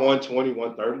 Probably about 120,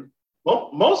 130.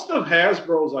 Well, most of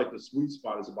Hasbro's the sweet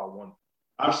spot is about one.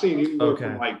 I've seen anywhere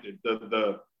from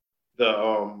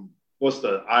the what's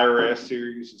the IRS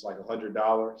series is $100.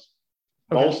 Okay.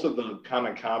 Most of the kind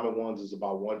of common ones is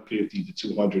about 150 to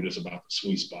 200 is about the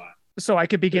sweet spot. So I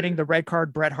could be getting the red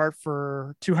card Bret Hart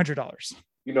for $200.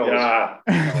 Well,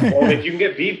 if you can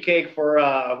get Beefcake for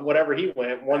whatever he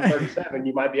went, 137,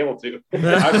 you might be able to.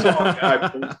 I saw a guy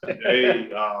post today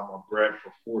a Bret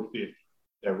for 450,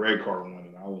 that red card one,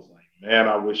 and I was like, man,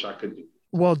 I wish I could do it.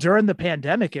 Well, during the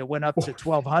pandemic, it went up to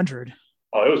 1,200.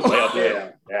 Oh, it was way up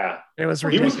there. Yeah. It was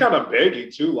ridiculous. He was kind of begging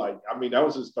too. That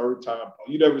was his third time.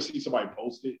 You never see somebody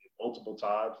post it multiple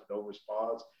times and no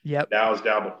response. Yep. Now it's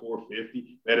down to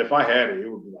 450. Man, if I had it, it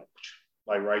would be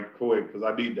right quick because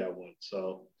I need that one.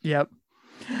 So yep.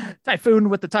 Typhoon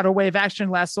with the tidal wave action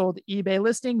last sold eBay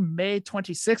listing May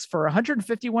 26th for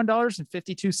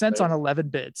 $151.52 on 11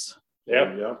 bids.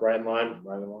 Yep. Right in line.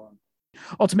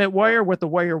 Ultimate Warrior with the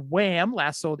Warrior Wham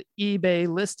last sold eBay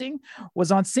listing was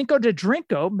on Cinco de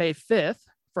Drinko May 5th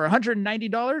for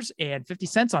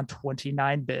 $190.50 on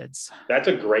 29 bids. That's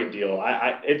a great deal.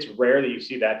 It's rare that you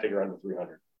see that figure under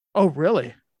 300. Oh,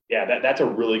 really? Yeah, that's a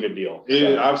really good deal.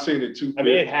 Yeah, so, I've seen it too. I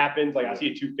mean, it happens. I see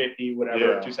it 250, whatever,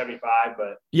 275,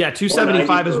 but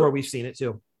 275 is where we've seen it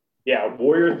too. Yeah,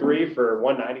 Warrior 3 for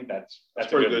 190. That's a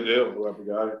pretty good deal. Whoever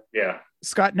got it. Yeah.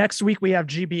 Scott, next week we have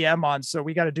GBM on, so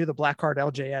we got to do the black card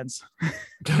LJNs.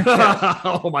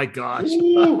 Oh my gosh.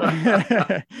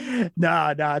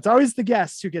 No, it's always the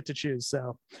guests who get to choose.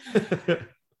 So,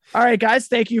 all right, guys,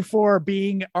 thank you for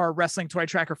being our wrestling toy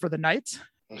tracker for the night.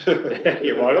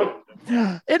 You're welcome.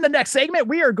 In the next segment,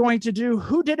 we are going to do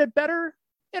Who Did It Better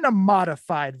in a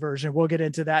modified version. We'll get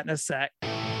into that in a sec.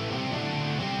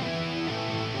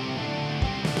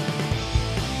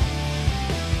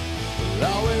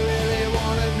 All we really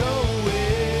want to know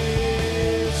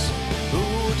is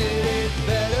who did it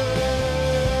better.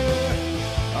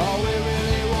 All we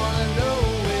really want to know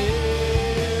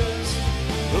is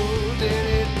who did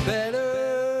it better.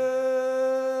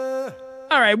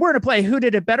 All right, we're going to play Who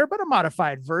Did It Better, but a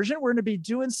modified version. We're going to be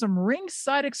doing some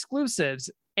ringside exclusives.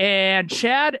 And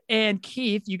Chad and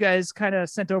Keith, you guys kind of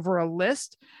sent over a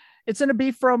list. It's going to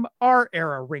be from our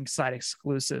era ringside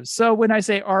exclusives. So when I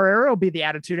say our era, it'll be the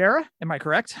Attitude Era. Am I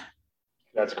correct?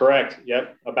 That's correct.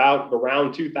 Yep. About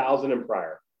around 2000 and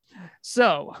prior.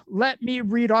 So let me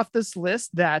read off this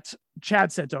list that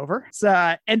Chad sent over. It's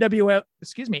NWO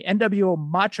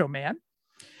Macho Man.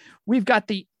 We've got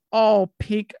the all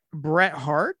pink Bret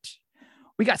Hart.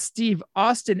 We got Steve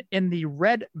Austin in the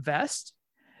red vest.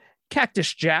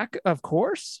 Cactus Jack, of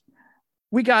course.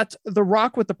 We got The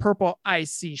Rock with the purple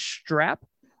IC strap.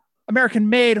 American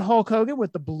Made Hulk Hogan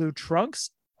with the blue trunks.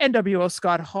 NWO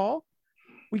Scott Hall.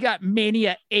 We got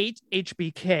Mania 8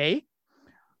 HBK.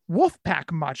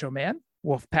 Wolfpack Macho Man,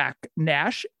 Wolfpack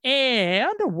Nash,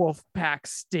 and Wolfpack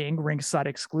Sting ringside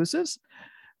exclusives.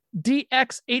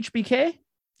 DX HBK,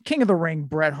 King of the Ring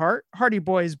Bret Hart, Hardy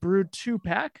Boys Brood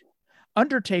 2-pack,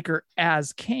 Undertaker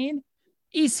as Kane,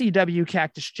 ECW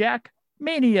Cactus Jack,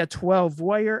 Mania 12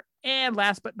 Warrior, and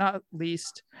last but not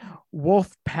least,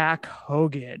 Wolfpack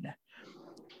Hogan.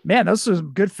 Man, those are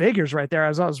some good figures right there.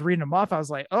 As I was reading them off, I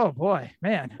was like, oh boy,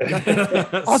 man.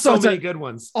 Also, so many good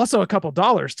ones. Also a couple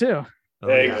dollars too. Oh,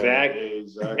 exactly.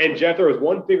 And Jeff, there was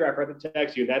one figure I forgot to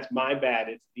text you, and that's my bad.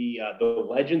 It's the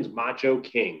Legends Macho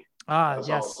King. Yes.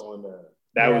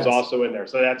 That was also in there.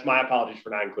 So that's my apologies for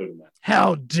not including that.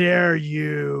 How dare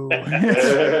you?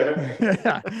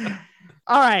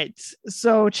 All right.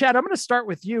 So Chad, I'm going to start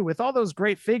with you. With all those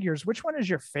great figures, which one is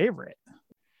your favorite?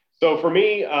 So for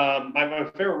me, my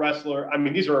favorite wrestler, I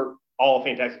mean, these are all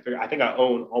fantastic figures. I think I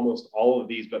own almost all of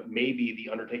these, but maybe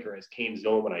the Undertaker as Kane's the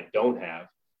only one I don't have.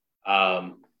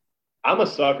 I'm a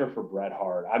sucker for Bret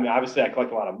Hart. I mean, obviously I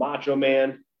collect a lot of Macho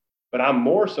Man, but I'm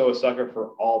more so a sucker for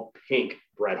all pink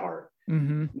Bret Hart.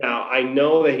 Mm-hmm. Now I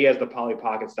know that he has the Polly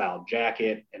Pocket style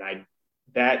jacket, and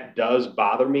that does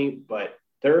bother me, but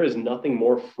there is nothing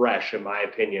more fresh, in my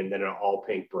opinion, than an all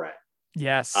pink Bret.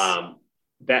 Yes.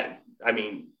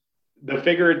 The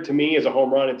figure to me is a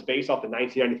home run. It's based off the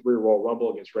 1993 Royal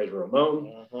Rumble against Razor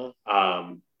Ramon.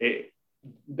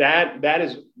 That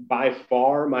is by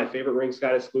far my favorite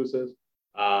ringside exclusive.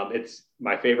 It's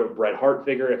my favorite Bret Hart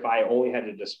figure. If I only had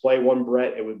to display one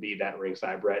Bret, it would be that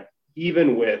ringside Bret,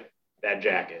 even with that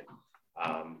jacket.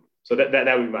 So that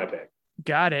would be my pick.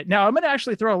 Got it. Now I'm going to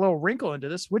actually throw a little wrinkle into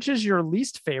this. Which is your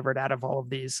least favorite out of all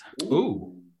of these?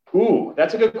 Ooh,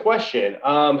 that's a good question.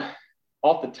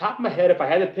 Off the top of my head, if I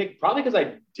had to pick, probably because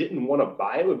I didn't want to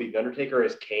buy it, would be The Undertaker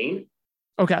as Kane.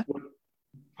 Okay. Would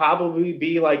probably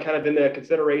be like kind of in the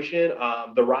consideration.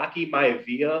 The Rocky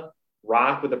Maivia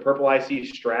Rock with the purple IC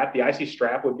strap. The IC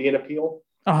strap would be an appeal.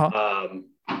 Uh-huh.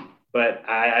 But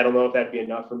I don't know if that'd be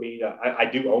enough for me. I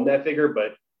do own that figure,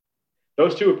 but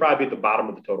those two would probably be at the bottom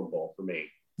of the totem pole for me.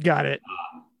 Got it.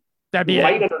 That'd be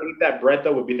right underneath that Bret,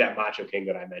 though, would be that Macho King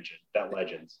that I mentioned, that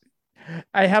Legends.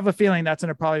 I have a feeling that's going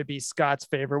to probably be Scott's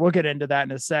favorite. We'll get into that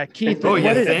in a sec. Keith,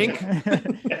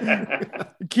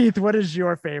 Keith, what is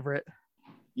your favorite?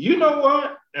 You know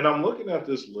what? And I'm looking at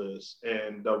this list,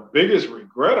 and the biggest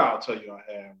regret I'll tell you I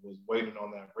had was waiting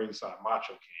on that ringside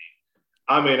Macho King.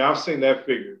 I mean, I've seen that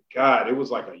figure. God, it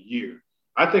was like a year.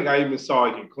 I think I even saw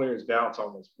it get clearance down to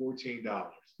almost $14.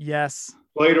 Yes.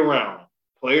 Played around.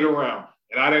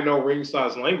 And I didn't know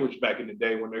ringside's language back in the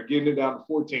day. When they're getting it down to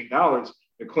 $14,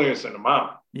 they're clearancing them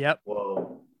out. Yep.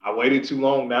 Well, I waited too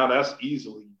long. Now that's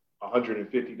easily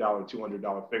 $150,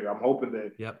 $200 figure. I'm hoping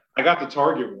that I got the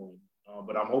Target one,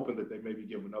 but I'm hoping that they maybe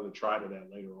give another try to that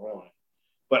later on.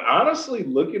 But honestly,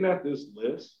 looking at this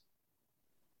list,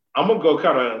 I'm going to go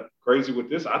kind of crazy with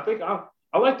this. I think I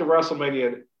like the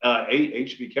WrestleMania 8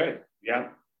 HBK. Yeah.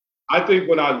 I think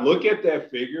when I look at that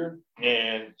figure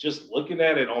and just looking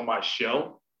at it on my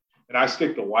shelf, and I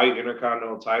stick the white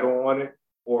Intercontinental title on it,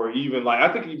 or even like,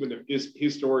 I think even if it's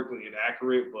historically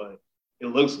inaccurate, but it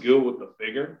looks good with the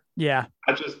figure. Yeah.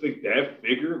 I just think that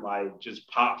figure like just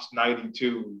pops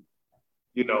 92,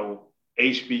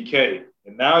 HBK.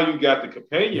 And now you got the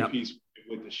companion piece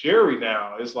with the Sherry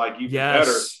now. It's like even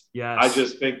better. Yes. I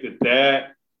just think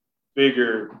that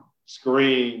figure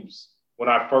screams when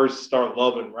I first started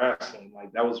loving wrestling.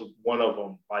 Like that was one of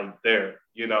them like there,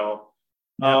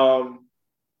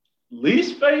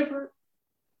 Least favorite,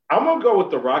 I'm going to go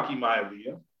with the Rocky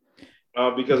Maivia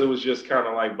because it was just kind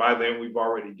of like by then we've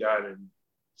already gotten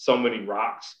so many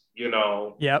rocks,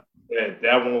 Yep.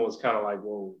 That one was kind of like,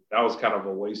 well, that was kind of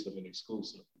a waste of an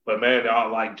exclusive. But man,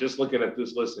 like just looking at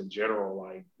this list in general,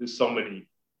 like there's so many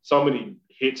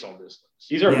hits on this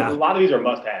list. A lot of these are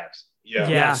must-haves. Yeah.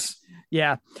 Yes.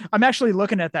 Yeah. I'm actually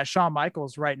looking at that Shawn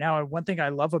Michaels right now. And one thing I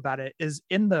love about it is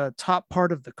in the top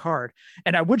part of the card.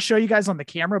 And I would show you guys on the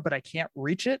camera, but I can't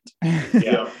reach it.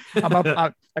 Yeah.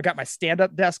 I got my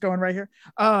stand-up desk going right here.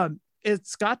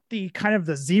 It's got the kind of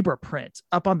the zebra print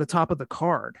up on the top of the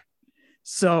card.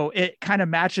 So it kind of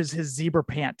matches his zebra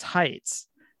pant tights.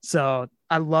 So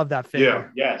I love that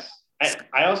figure. Yeah. Yes.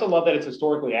 I also love that it's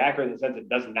historically accurate in the sense it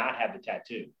does not have the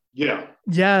tattoo. Yeah.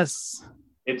 Yes.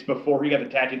 It's before he got the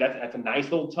tattoo. That's a nice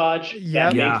little touch.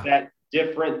 Yep. That makes that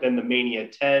different than the Mania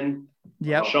 10.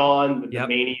 Yep. Sean, the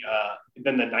Mania,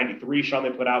 then the 93 Sean they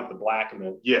put out, the black and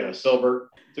the silver.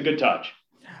 It's a good touch.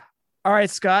 All right,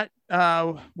 Scott.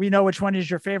 We know which one is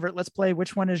your favorite. Let's play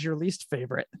which one is your least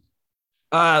favorite.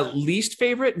 Least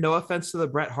favorite, no offense to the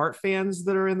Bret Hart fans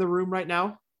that are in the room right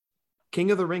now.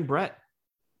 King of the Ring, Bret.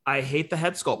 I hate the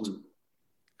head sculpt.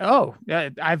 Oh, yeah,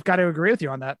 I've got to agree with you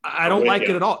on that. I don't like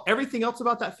it at all. Everything else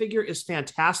about that figure is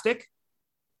fantastic.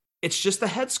 It's just the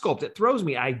head sculpt. It throws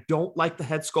me. I don't like the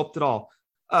head sculpt at all.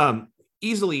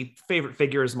 Easily favorite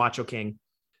figure is Macho King.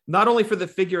 Not only for the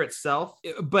figure itself,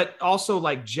 but also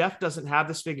like Jeff doesn't have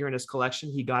this figure in his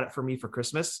collection. He got it for me for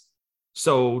Christmas.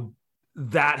 So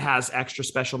that has extra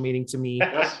special meaning to me.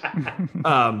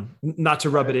 Not to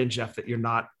rub it in, Jeff, that you're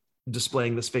not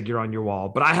displaying this figure on your wall,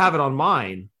 but I have it on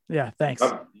mine. Yeah, thanks.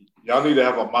 Y'all need to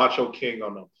have a Macho King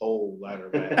on the pole ladder,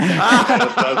 man.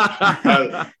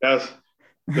 That's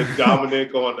the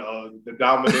Dominic on the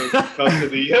Dominic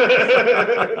custody.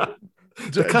 The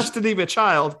custody of a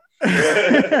child.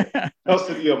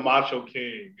 Custody of Macho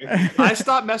King. I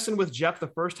stopped messing with Jeff the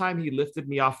first time he lifted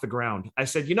me off the ground. I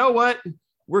said, you know what?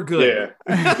 We're good.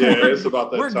 Yeah, it's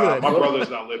about that We're time. good. My brother's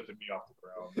not lifting me off the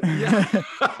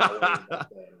ground.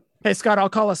 Hey, Scott, I'll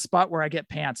call a spot where I get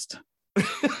pantsed.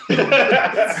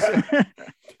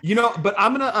 You know, but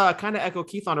I'm going to kind of echo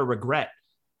Keith on a regret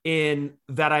in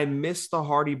that I missed the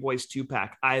Hardy Boys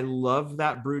 2-pack. I love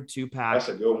that Brood 2-pack. That's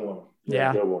a good one.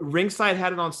 Yeah. Good one. Ringside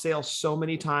had it on sale so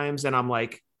many times, and I'm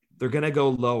like, they're going to go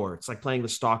lower. It's like playing the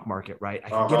stock market, right? I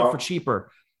can get it for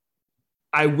cheaper.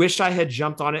 I wish I had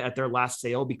jumped on it at their last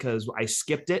sale because I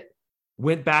skipped it,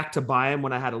 went back to buy them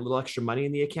when I had a little extra money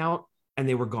in the account, and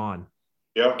they were gone.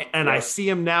 Yeah. And I see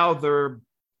them now. They're,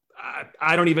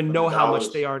 I don't even know how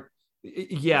much they are.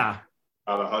 Yeah.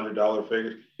 About $100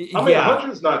 figure. I mean,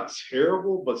 100 is not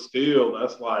terrible, but still,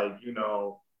 that's like, you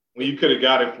know, when you could have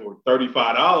got it for $35.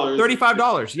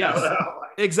 $35, yes.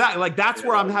 Exactly. Like that's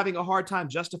where I'm having a hard time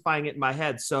justifying it in my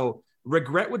head. So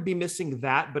regret would be missing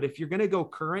that. But if you're going to go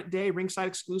current day ringside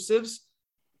exclusives,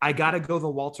 I got to go the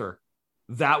Walter.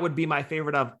 That would be my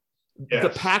favorite of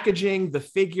the packaging, the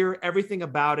figure, everything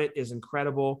about it is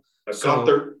incredible.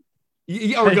 Gunther.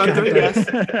 Or Gunther,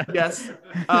 yes. Yes.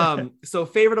 So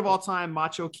favorite of all time,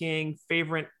 Macho King.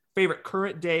 Favorite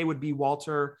current day would be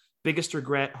Walter. Biggest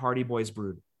regret, Hardy Boys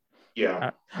Brood.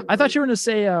 Yeah. I thought you were going to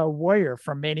say Warrior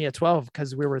from Mania 12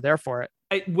 because we were there for it.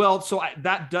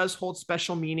 That does hold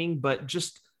special meaning, but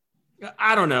just,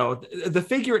 I don't know. The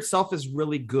figure itself is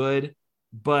really good,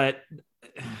 but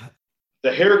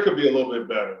the hair could be a little bit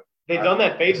better. They've done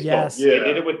that face sculpt. Yes. They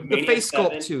did it with the face 7.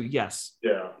 sculpt too. Yes.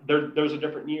 Yeah. There's a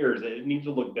different years. It needs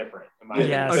to look different.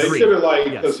 Yes. They could have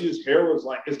because his hair was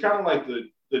like, it's kind of like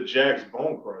the Jack's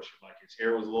Bone Crusher. Like his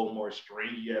hair was a little more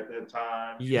straighty at that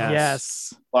time.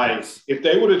 Yes. Like if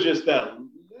they would have just that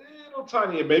little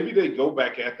tiny, and maybe they go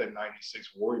back at that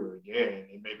 96 Warrior again,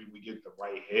 and maybe we get the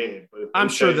right head. But I'm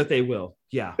sure that they will.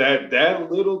 Yeah.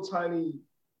 That little tiny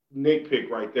nitpick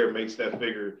right there makes that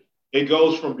figure. It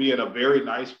goes from being a very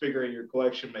nice figure in your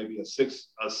collection, maybe a 6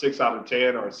 out of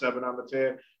 10 or a 7 out of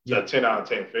 10, to a 10 out of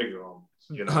 10 figure almost.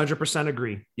 You know? 100%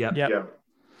 agree. Yep. Yeah.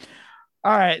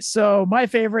 All right. So my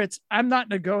favorites, I'm not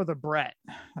going to go the Bret,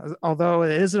 although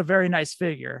it is a very nice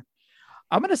figure.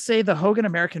 I'm going to say the Hogan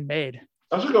American Made.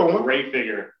 That's a good one. Great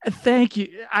figure. Thank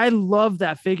you. I love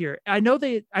that figure. I know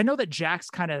that Jax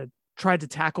kind of tried to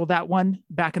tackle that one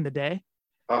back in the day.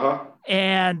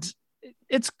 And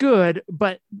it's good,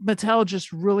 but Mattel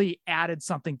just really added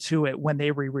something to it when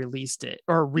they re-released it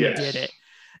or redid it.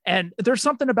 And there's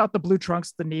something about the blue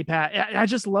trunks, the knee pad. I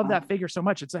just love that figure so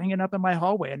much. It's hanging up in my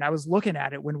hallway. And I was looking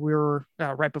at it when we were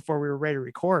right before we were ready to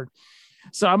record.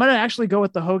 So I'm going to actually go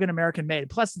with the Hogan American Made.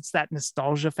 Plus it's that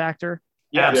nostalgia factor.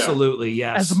 Yeah, absolutely.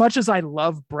 Yes. As much as I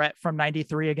love Bret from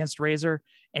 93 against Razor,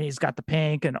 and he's got the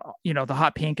pink and, you know, the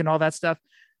hot pink and all that stuff.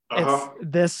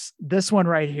 It's this one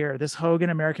right here, this Hogan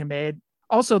American Made.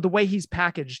 Also, the way he's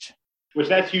packaged, which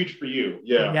that's huge for you.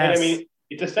 Yeah, yes. And I mean,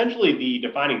 it's essentially the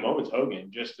defining moments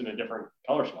Hogan, just in a different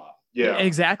color swap. Yeah,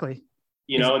 exactly.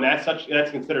 You know, and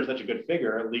that's considered such a good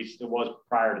figure. At least it was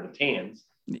prior to the tans.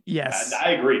 Yes.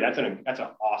 I agree. That's an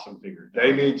awesome figure.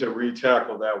 They need to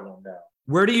re-tackle that one now.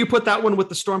 Where do you put that one with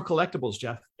the Storm collectibles,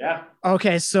 Jeff? Yeah.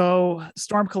 Okay, so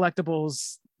Storm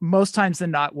collectibles, most times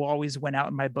than not, will always win out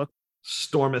in my book.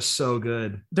 Storm is so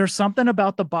good. There's something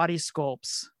about the body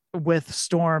sculpts with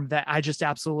Storm that I just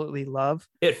absolutely love.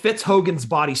 It fits Hogan's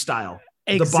body style.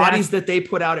 The bodies that they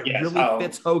put out, it really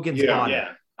fits Hogan's body. Yeah.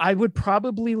 I would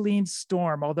probably lean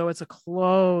Storm, although it's a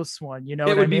close one. You know,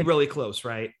 it would be really close,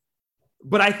 right?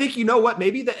 But I think, you know what?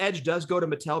 Maybe the edge does go to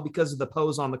Mattel because of the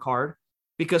pose on the card.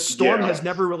 Because Storm has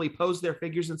never really posed their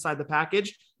figures inside the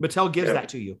package. Mattel gives that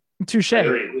to you. Touche.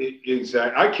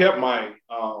 Exactly. I kept mine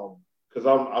because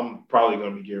I'm probably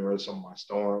going to be getting rid of some of my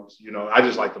Storms. You know, I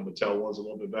just like the Mattel ones a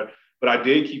little bit better. But I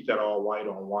did keep that all white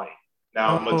on white.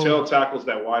 Now, Mattel tackles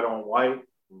that white on white,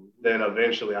 then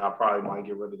eventually I probably might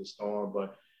get rid of the Storm.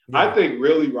 But I think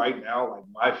really right now, like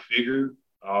my figure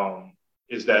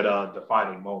is that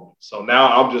defining moment. So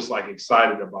now I'm just like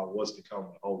excited about what's to come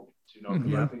with Hogan. You know,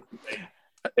 because I think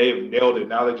they've nailed it.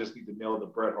 Now they just need to nail the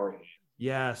Bret Hart hand.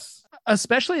 Yes.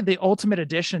 Especially the Ultimate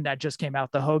Edition that just came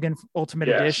out, the Hogan Ultimate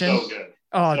Edition. So good.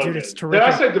 Oh, so dude, good. it's terrific.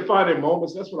 Did I say defining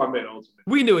moments? That's what I meant, Ultimate.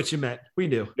 We knew what you meant. We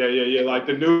knew. Yeah. Like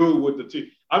the new with the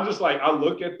T. I'm just like, I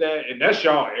look at that, and that's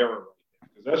y'all era.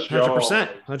 That's y'all.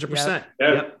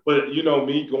 100%. But, you know,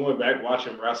 me going back,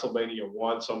 watching WrestleMania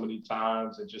 1 so many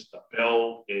times, and just the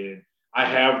belt, and I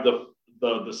have the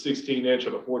 16-inch or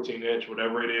the 14-inch,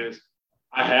 whatever it is.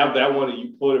 I have that one, and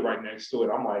you put it right next to it.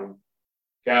 I'm like,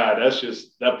 God, that's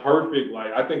just that perfect.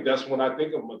 Like, I think that's when I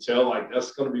think of Mattel, like,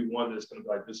 that's going to be one that's going to be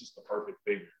like, this is the perfect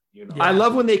figure. You know, I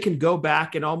love when they can go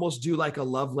back and almost do like a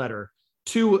love letter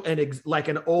to an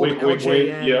old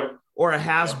LJN or a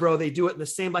Hasbro. They do it in the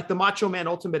same, like the Macho Man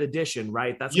Ultimate Edition,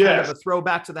 right? That's kind of a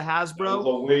throwback to the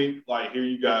Hasbro. Like, here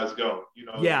you guys go. You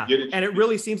know, and it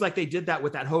really seems like they did that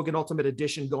with that Hogan Ultimate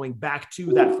Edition, going back to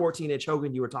that 14-inch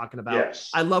Hogan you were talking about. Yes.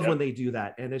 I love when they do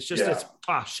that, and it's just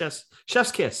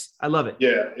chef's kiss. I love it.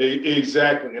 Yeah,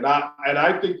 exactly. And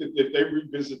I think that if they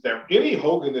revisit that, any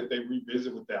Hogan that they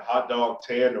revisit with that hot dog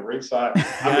tan, the ringside,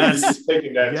 I mean, he's just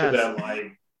taking that to that,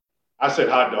 like, I said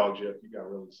hot dog, Jeff. You got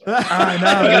really excited.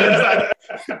 I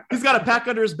know. He's got a pack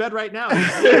under his bed right now.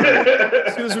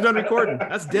 As soon as we're done recording,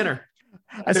 that's dinner.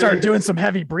 I started doing some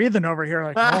heavy breathing over here.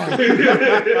 Like,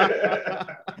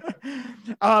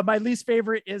 my least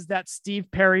favorite is that Steve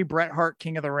Perry, Bret Hart,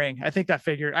 King of the Ring. I think that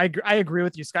figure. I agree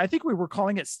with you, Scott. I think we were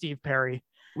calling it Steve Perry.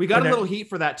 We got a little heat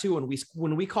for that too.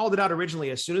 When we called it out originally,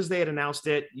 as soon as they had announced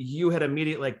it, you had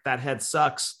immediately like, that head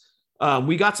sucks.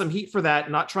 We got some heat for that.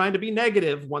 Not trying to be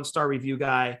negative, 1-star review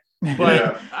guy,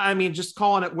 but I mean, just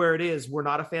calling it where it is. We're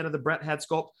not a fan of the Bret head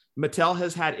sculpt. Mattel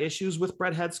has had issues with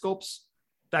Bret head sculpts.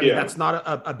 That's not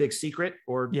a big secret,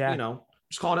 or you know,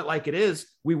 just calling it like it is.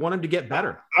 We want him to get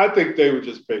better. I think they were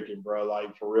just picking, bro,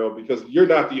 like for real, because you're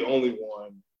not the only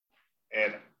one,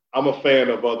 and I'm a fan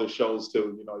of other shows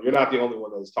too. You know, you're not the only one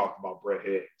that's talked about Bret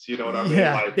heads. You know what I mean?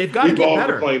 Yeah. Like, they've got to get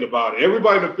better. Complained about it.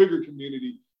 Everybody in the figure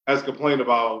community has complained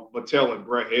about Mattel and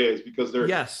Bret heads because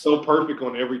they're so perfect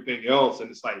on everything else, and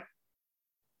it's like,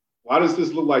 why does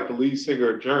this look like the lead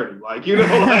singer of Journey? Like, you know,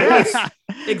 like,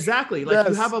 exactly. Like,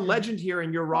 you have a legend here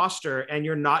in your roster and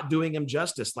you're not doing him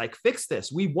justice. Like, fix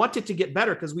this. We want it to get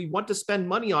better because we want to spend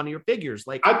money on your figures.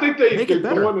 Like, I think they're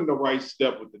going in the right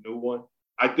step with the new one.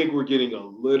 I think we're getting a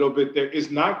little bit there. It's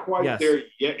not quite there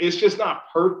yet. It's just not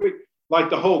perfect. Like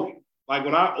the Hogan. Like,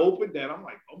 when I opened that, I'm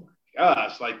like, oh my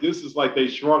gosh, like this is like they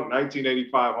shrunk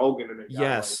 1985 Hogan and they got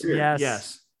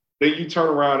yes. Then you turn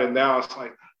around and now it's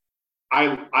like,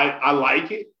 I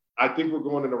like it. I think we're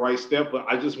going in the right step, but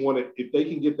I just want to, if they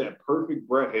can get that perfect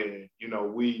Bret head, you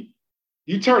know,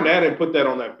 you turn that and put that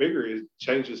on that figure, it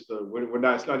changes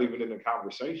it's not even in the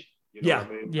conversation. You know what I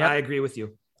mean? I agree with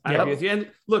you. I agree with you. And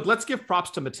look, let's give props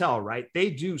to Mattel, right? They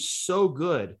do so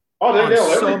good. Oh, they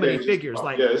nail so many figures.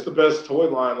 It's the best toy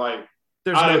line. Like,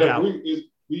 there's no doubt.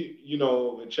 We, you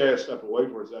know, and Chad stepped away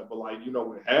for that, but like, you know,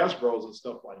 with Hasbro's and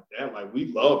stuff like that, like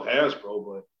we love Hasbro,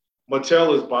 but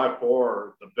Mattel is by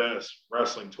far the best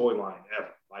wrestling toy line ever.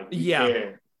 Like,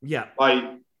 like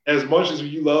as much as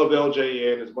you love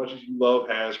LJN, as much as you love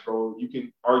Hasbro, you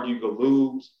can argue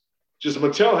Galoo's. Just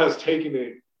Mattel has taken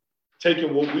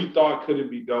what we thought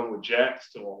couldn't be done with Jakks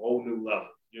to a whole new level.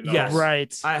 You know? Yes,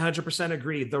 right. I 100%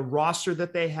 agree. The roster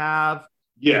that they have,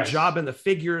 the job in the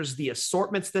figures, the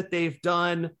assortments that they've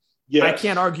done. Yes. I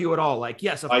can't argue at all. Like,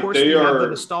 yes, of course, we have the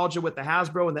nostalgia with the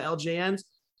Hasbro and the LJNs,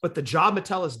 but the job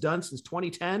Mattel has done since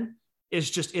 2010 is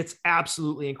just, it's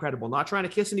absolutely incredible. Not trying to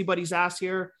kiss anybody's ass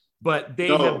here, but they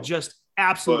have just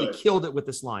absolutely killed it with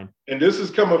this line. And this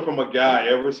is coming from a guy,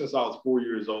 ever since I was 4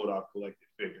 years old, I've collected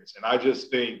figures. And I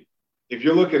just think if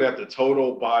you're looking at the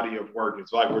total body of work,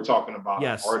 it's like we're talking about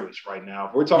an artist right now.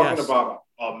 If we're talking about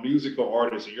a musical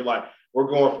artist, and you're like, we're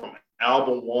going from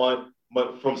album one,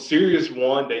 but from Sirius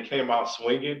One, they came out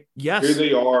swinging. Yes. Here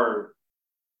they are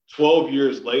 12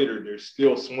 years later, they're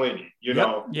still swinging, you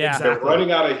know? Yeah. They're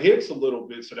running out of hits a little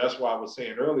bit. So that's why I was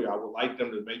saying earlier, I would like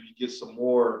them to maybe get some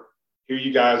more, here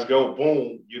you guys go,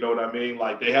 boom. You know what I mean?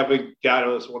 Like they haven't got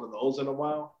us one of those in a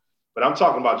while. But I'm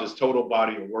talking about just total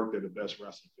body of work. They're the best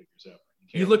wrestling figures ever.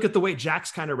 You look at the way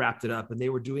Jax kind of wrapped it up, and they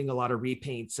were doing a lot of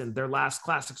repaints, and their last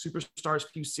Classic Superstars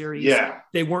few series,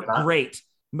 they weren't great.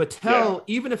 Mattel,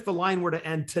 even if the line were to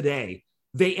end today,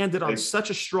 they ended on such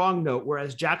a strong note,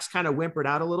 whereas Jax kind of whimpered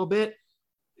out a little bit.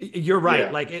 You're right.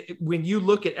 Yeah. Like when you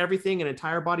look at everything, an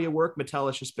entire body of work, Mattel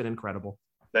has just been incredible.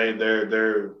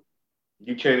 They're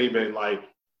you can't even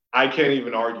I can't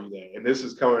even argue that. And this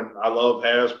is coming. I love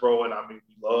Hasbro, and I mean,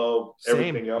 we love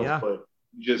everything else, but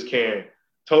you just can't.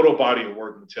 Total body of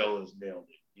work, Mattel has nailed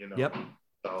it. You know. Yep.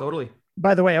 So. Totally.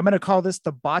 By the way, I'm going to call this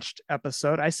the botched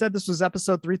episode. I said this was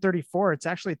episode 334. It's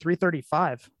actually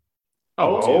 335.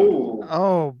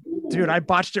 Oh, dude, I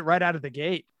botched it right out of the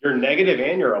gate. You're negative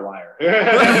and you're a liar.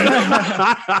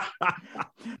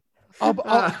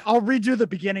 I'll redo the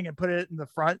beginning and put it in the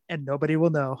front, and nobody will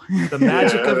know. The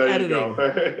magic of editing.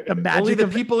 The magic. Only the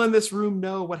people in this room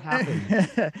know what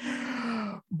happened.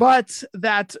 But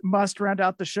that must round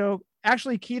out the show.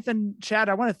 Actually, Keith and Chad,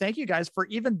 I want to thank you guys for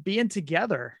even being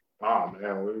together. Oh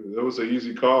man, it was an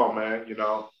easy call, man. You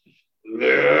know.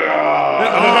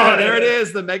 Oh, there it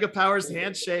is, the Mega Powers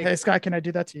handshake. Hey Scott, can I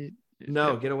do that to you?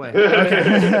 No, get away.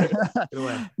 Okay. Get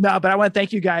away. No, but I want to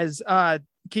thank you guys.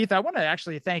 Keith, I want to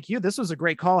actually thank you. This was a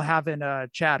great call having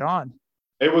Chad on.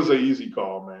 It was an easy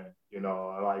call, man. You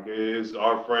know, like it is,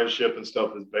 our friendship and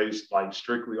stuff is based like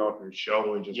strictly off your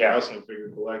show and just wrestling figure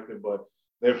collecting. But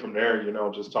then from there, you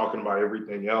know, just talking about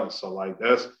everything else. So like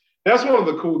that's one of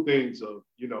the cool things of,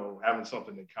 you know, having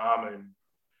something in common.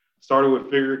 Started with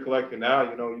figure collecting. Now,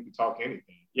 you know, you can talk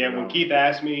anything. Yeah, when Keith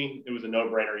asked me, it was a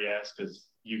no-brainer yes, because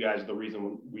you guys are the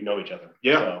reason we know each other.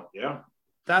 Yeah, so. yeah.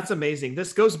 That's amazing.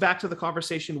 This goes back to the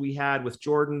conversation we had with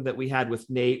Jordan, that we had with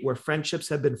Nate, where friendships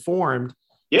have been formed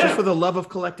just for the love of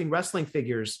collecting wrestling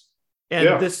figures.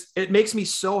 And it makes me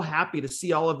so happy to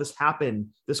see all of this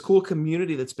happen, this cool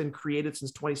community that's been created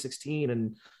since 2016.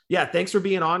 And yeah, thanks for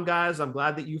being on, guys. I'm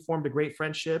glad that you formed a great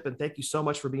friendship, and thank you so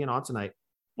much for being on tonight.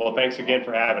 Well, thanks again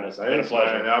for having us. It's been a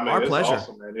pleasure. Man. I mean, our pleasure.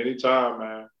 Awesome, man. Anytime,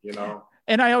 man. You know.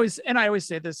 And I always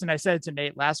say this, and I said it to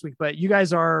Nate last week, but you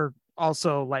guys are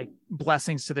also like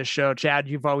blessings to this show. Chad,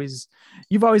 you've always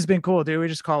been cool, dude. We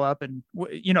just call up and,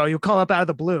 you know, you'll call up out of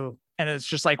the blue, and it's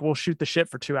just like, we'll shoot the shit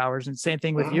for 2 hours. And same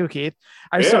thing with you, Keith.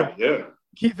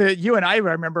 Keith, you and I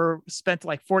remember spent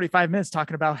like 45 minutes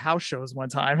talking about house shows one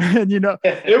time. And, you know,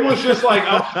 it was just like,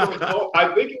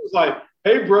 I think it was like,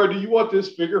 hey, bro, do you want this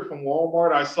figure from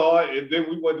Walmart? I saw it. And then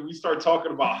we started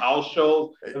talking about house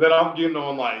shows. And then I'm getting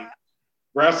on like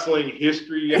wrestling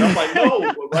history. And I'm like, no,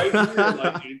 but right here,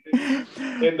 like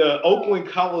in the Oakland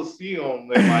Coliseum,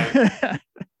 like,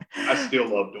 I still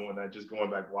love doing that. Just going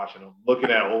back, watching them,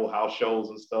 looking at old house shows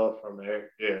and stuff from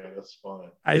there. Yeah, that's fun.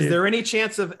 Is there any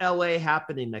chance of LA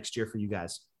happening next year for you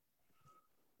guys?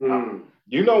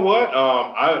 You know what?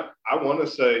 I want to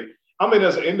say, I mean,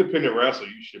 as an independent wrestler,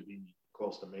 you should be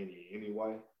close to Mania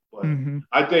anyway. But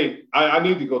I think I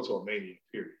need to go to a Mania,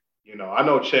 period. You know, I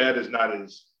know Chad is not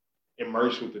as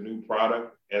immersed with the new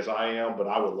product as I am, but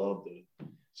I would love to.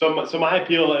 So my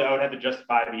appeal, I would have to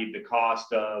justify the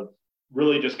cost of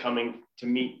really just coming to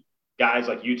meet guys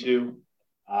like you two,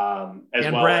 as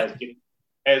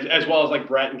well as like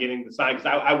Brett, and getting the sign, because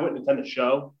I wouldn't attend the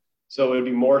show. So it would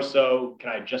be more so, can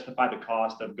I justify the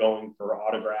cost of going for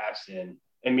autographs and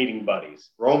meeting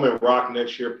buddies? Roman Rock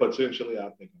next year, potentially. I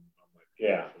think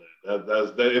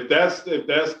if that's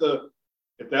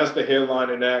the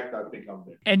headlining act, I think I'm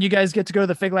there. And you guys get to go to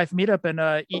the Fig Life meetup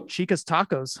and eat Chica's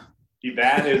tacos.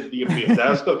 That is the appeal.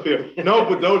 That's the appeal. No,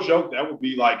 but no joke. That would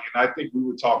be like, and I think we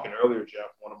were talking earlier, Jeff.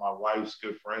 One of my wife's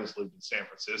good friends lived in San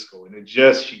Francisco, and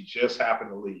she just happened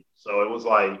to leave. So it was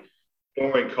like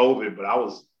during COVID, but I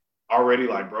was already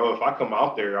like, bro, if I come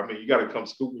out there, I mean, you got to come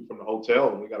scoop me from the hotel,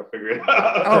 and we got to figure it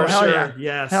out. Oh, hell sure. Yeah.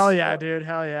 Yes. Hell yeah, dude.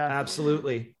 Hell yeah.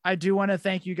 Absolutely. I do want to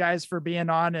thank you guys for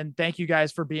being on, and thank you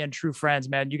guys for being true friends,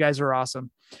 man. You guys are awesome.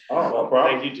 Oh, no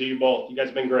problem. Thank you to you both. You guys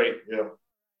have been great. Yeah.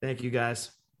 Thank you, guys.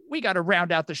 We got to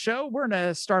round out the show. We're going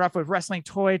to start off with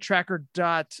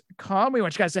WrestlingToyTracker.com. We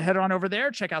want you guys to head on over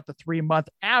there, check out the 3-month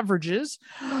averages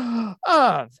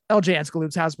of LJ and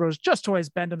Scaloops, Hasbro's, Just Toys,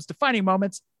 Bend-Ems, Defining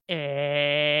Moments,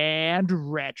 and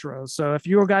and retro. So if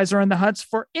you guys are in the hunts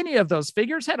for any of those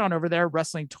figures, head on over there,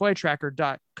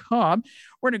 WrestlingToyTracker.com.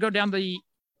 We're going to go down the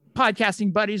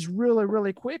podcasting buddies really,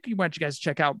 really quick. You want you guys to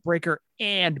check out Breaker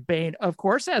and Bane, of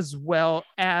course, as well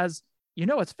as You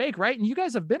Know It's Fake, right? And you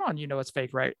guys have been on You Know It's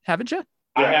Fake, right? Haven't you?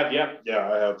 I have, yeah. Yeah,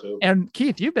 I have too. And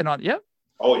Keith, you've been on, yep.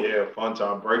 Oh yeah, fun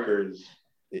time. Breakers.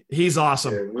 He's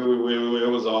awesome. Yeah, it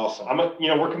was awesome.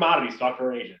 We're commodity stock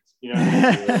for agents.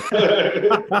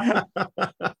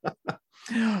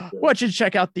 Well, you should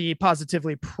check out the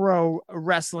Positively Pro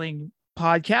Wrestling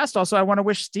podcast. Also, I want to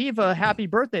wish Steve a happy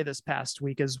birthday this past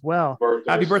week as well.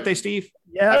 Happy birthday, Steve.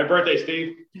 Yeah. Happy birthday,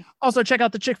 Steve. Also, check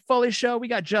out the Chick Foley Show. We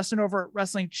got Justin over at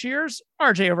Wrestling Cheers,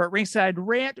 RJ over at Ringside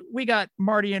Rant. We got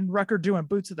Marty and Rucker doing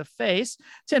Boots of the Face.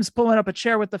 Tim's pulling up a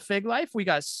chair with the Fig Life. We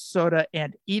got Soda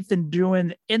and Ethan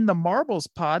doing In the Marbles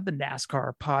Pod, the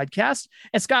NASCAR podcast.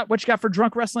 And Scott, what you got for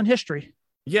Drunk Wrestling History?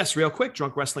 Yes, real quick,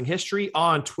 Drunk Wrestling History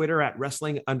on Twitter at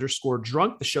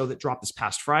wrestling_drunk, the show that dropped this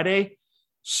past Friday.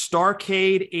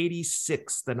 Starcade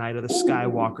 86, the Night of the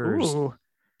Skywalkers. Ooh.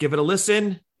 Give it a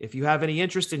listen. If you have any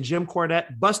interest in Jim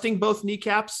Cornette busting both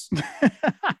kneecaps,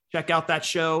 check out that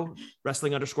show,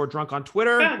 wrestling_drunk on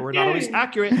Twitter. We're not always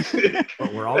accurate,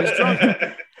 but we're always drunk.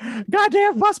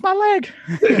 Goddamn, bust my leg.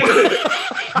 Ray,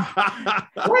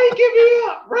 give me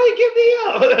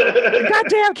up.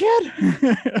 Goddamn, kid.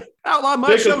 Outlaw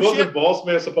Mud Show Wasn't shit. Boss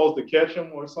Man supposed to catch him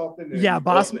or something? Yeah,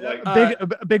 Boss Man.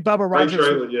 Big Bubba Rogers.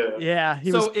 Trailer, Yeah.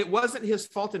 It wasn't his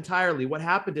fault entirely. What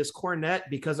happened is Cornette,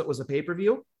 because it was a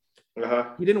pay-per-view,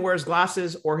 he didn't wear his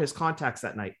glasses or his contacts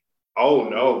that night. Oh,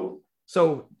 no.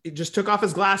 So it just took off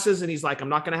his glasses and he's like, I'm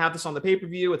not going to have this on the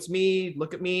pay-per-view. It's me.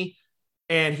 Look at me.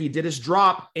 And he did his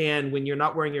drop. And when you're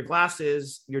not wearing your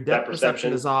glasses, your depth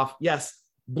perception is off. Yes.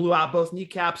 Blew out both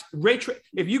kneecaps.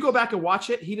 If you go back and watch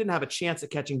it, he didn't have a chance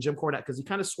at catching Jim Cornette because he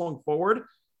kind of swung forward.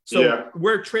 So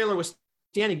where Trailer was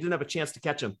standing, didn't have a chance to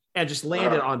catch him and just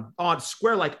landed on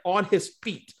square, like on his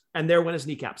feet. And there went his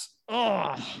kneecaps.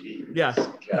 Oh, yeah.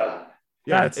 God.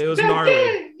 Yeah, it was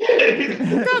gnarly. God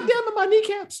damn it, my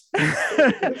kneecaps.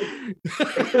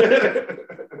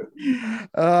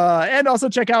 And also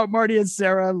check out Marty and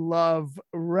Sarah Love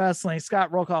Wrestling.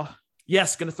 Scott, roll call.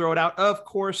 Yes, going to throw it out, of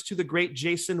course, to the great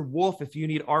Jason Wolf. If you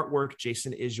need artwork,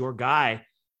 Jason is your guy.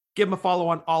 Give him a follow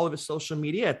on all of his social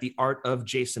media at The Art of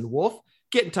Jason Wolf.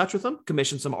 Get in touch with him,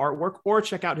 commission some artwork, or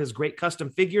check out his great custom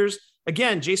figures.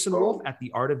 Again, Jason Wolf at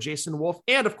The Art of Jason Wolf.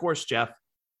 And, of course, Jeff,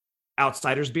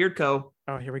 Outsiders Beard Co.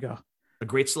 Oh, here we go. A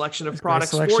great selection of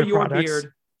products for your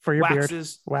beard. For your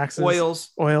waxes, beard.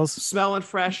 Oils. Smelling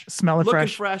fresh.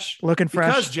 Looking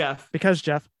fresh. Because,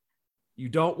 Jeff, you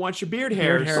don't want your beard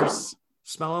hairs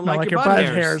smelling like your butt butt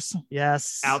hairs.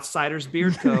 Yes.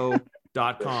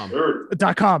 Outsidersbeardco.com.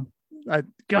 .com.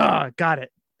 Got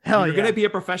it. Hell You're going to be a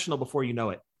professional before you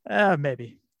know it.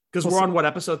 Maybe. Because we're on what,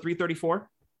 episode 334?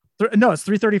 No, it's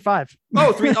 335.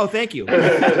 Oh, thank you.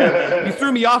 You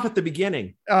threw me off at the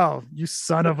beginning. Oh, you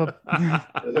son of a...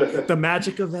 The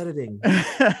magic of editing.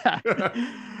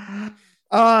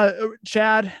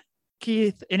 Chad,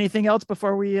 Keith, anything else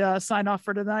before we sign off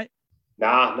for tonight?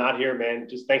 Nah, not here, man.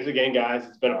 Just thanks again, guys.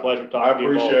 It's been a pleasure talking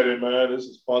to you. I appreciate it, man. This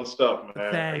is fun stuff,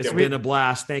 man. Thanks. It's been a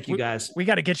blast. Thank you, guys. We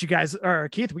got to get you guys, or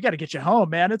Keith, we got to get you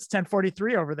home, man. It's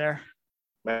 10:43 over there.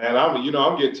 Man, I'm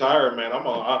getting tired, man.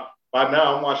 By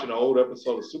now, I'm watching an old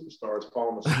episode of Superstars,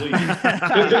 falling asleep.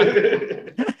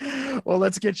 Well,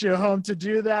 let's get you home to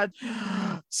do that.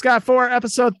 Scott, for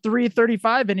episode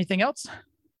 335, anything else?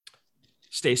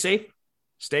 Stay safe,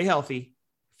 stay healthy,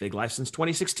 Fig Life since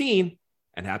 2016,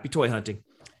 and happy toy hunting.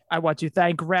 I want to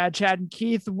thank Rad, Chad, and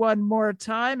Keith one more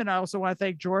time. And I also want to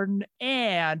thank Jordan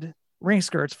and Ring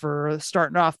Skirts for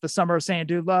starting off the summer of saying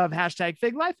dude love,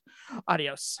 #Fig Life.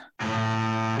 Adios.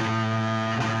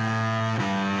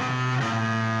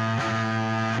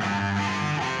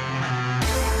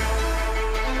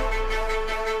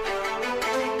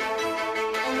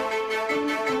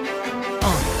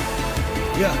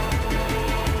 Yeah.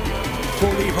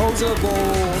 Fully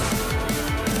posable.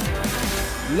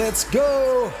 Let's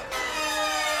go.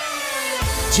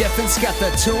 Jeff and Scott, the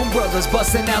Toon Brothers,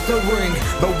 busting out the ring.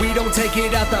 But we don't take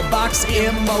it out the box,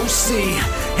 MOC.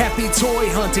 Happy toy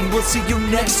hunting, we'll see you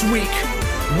next week.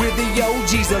 We're the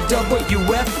OGs of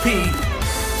WFP.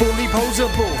 Fully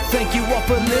posable, thank you all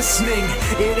for listening.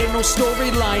 It ain't no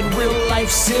storyline, real life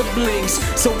siblings.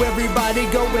 So everybody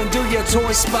go and do your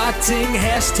toy spotting.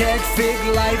 #Fig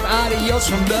Life, adios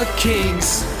from the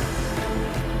Kings.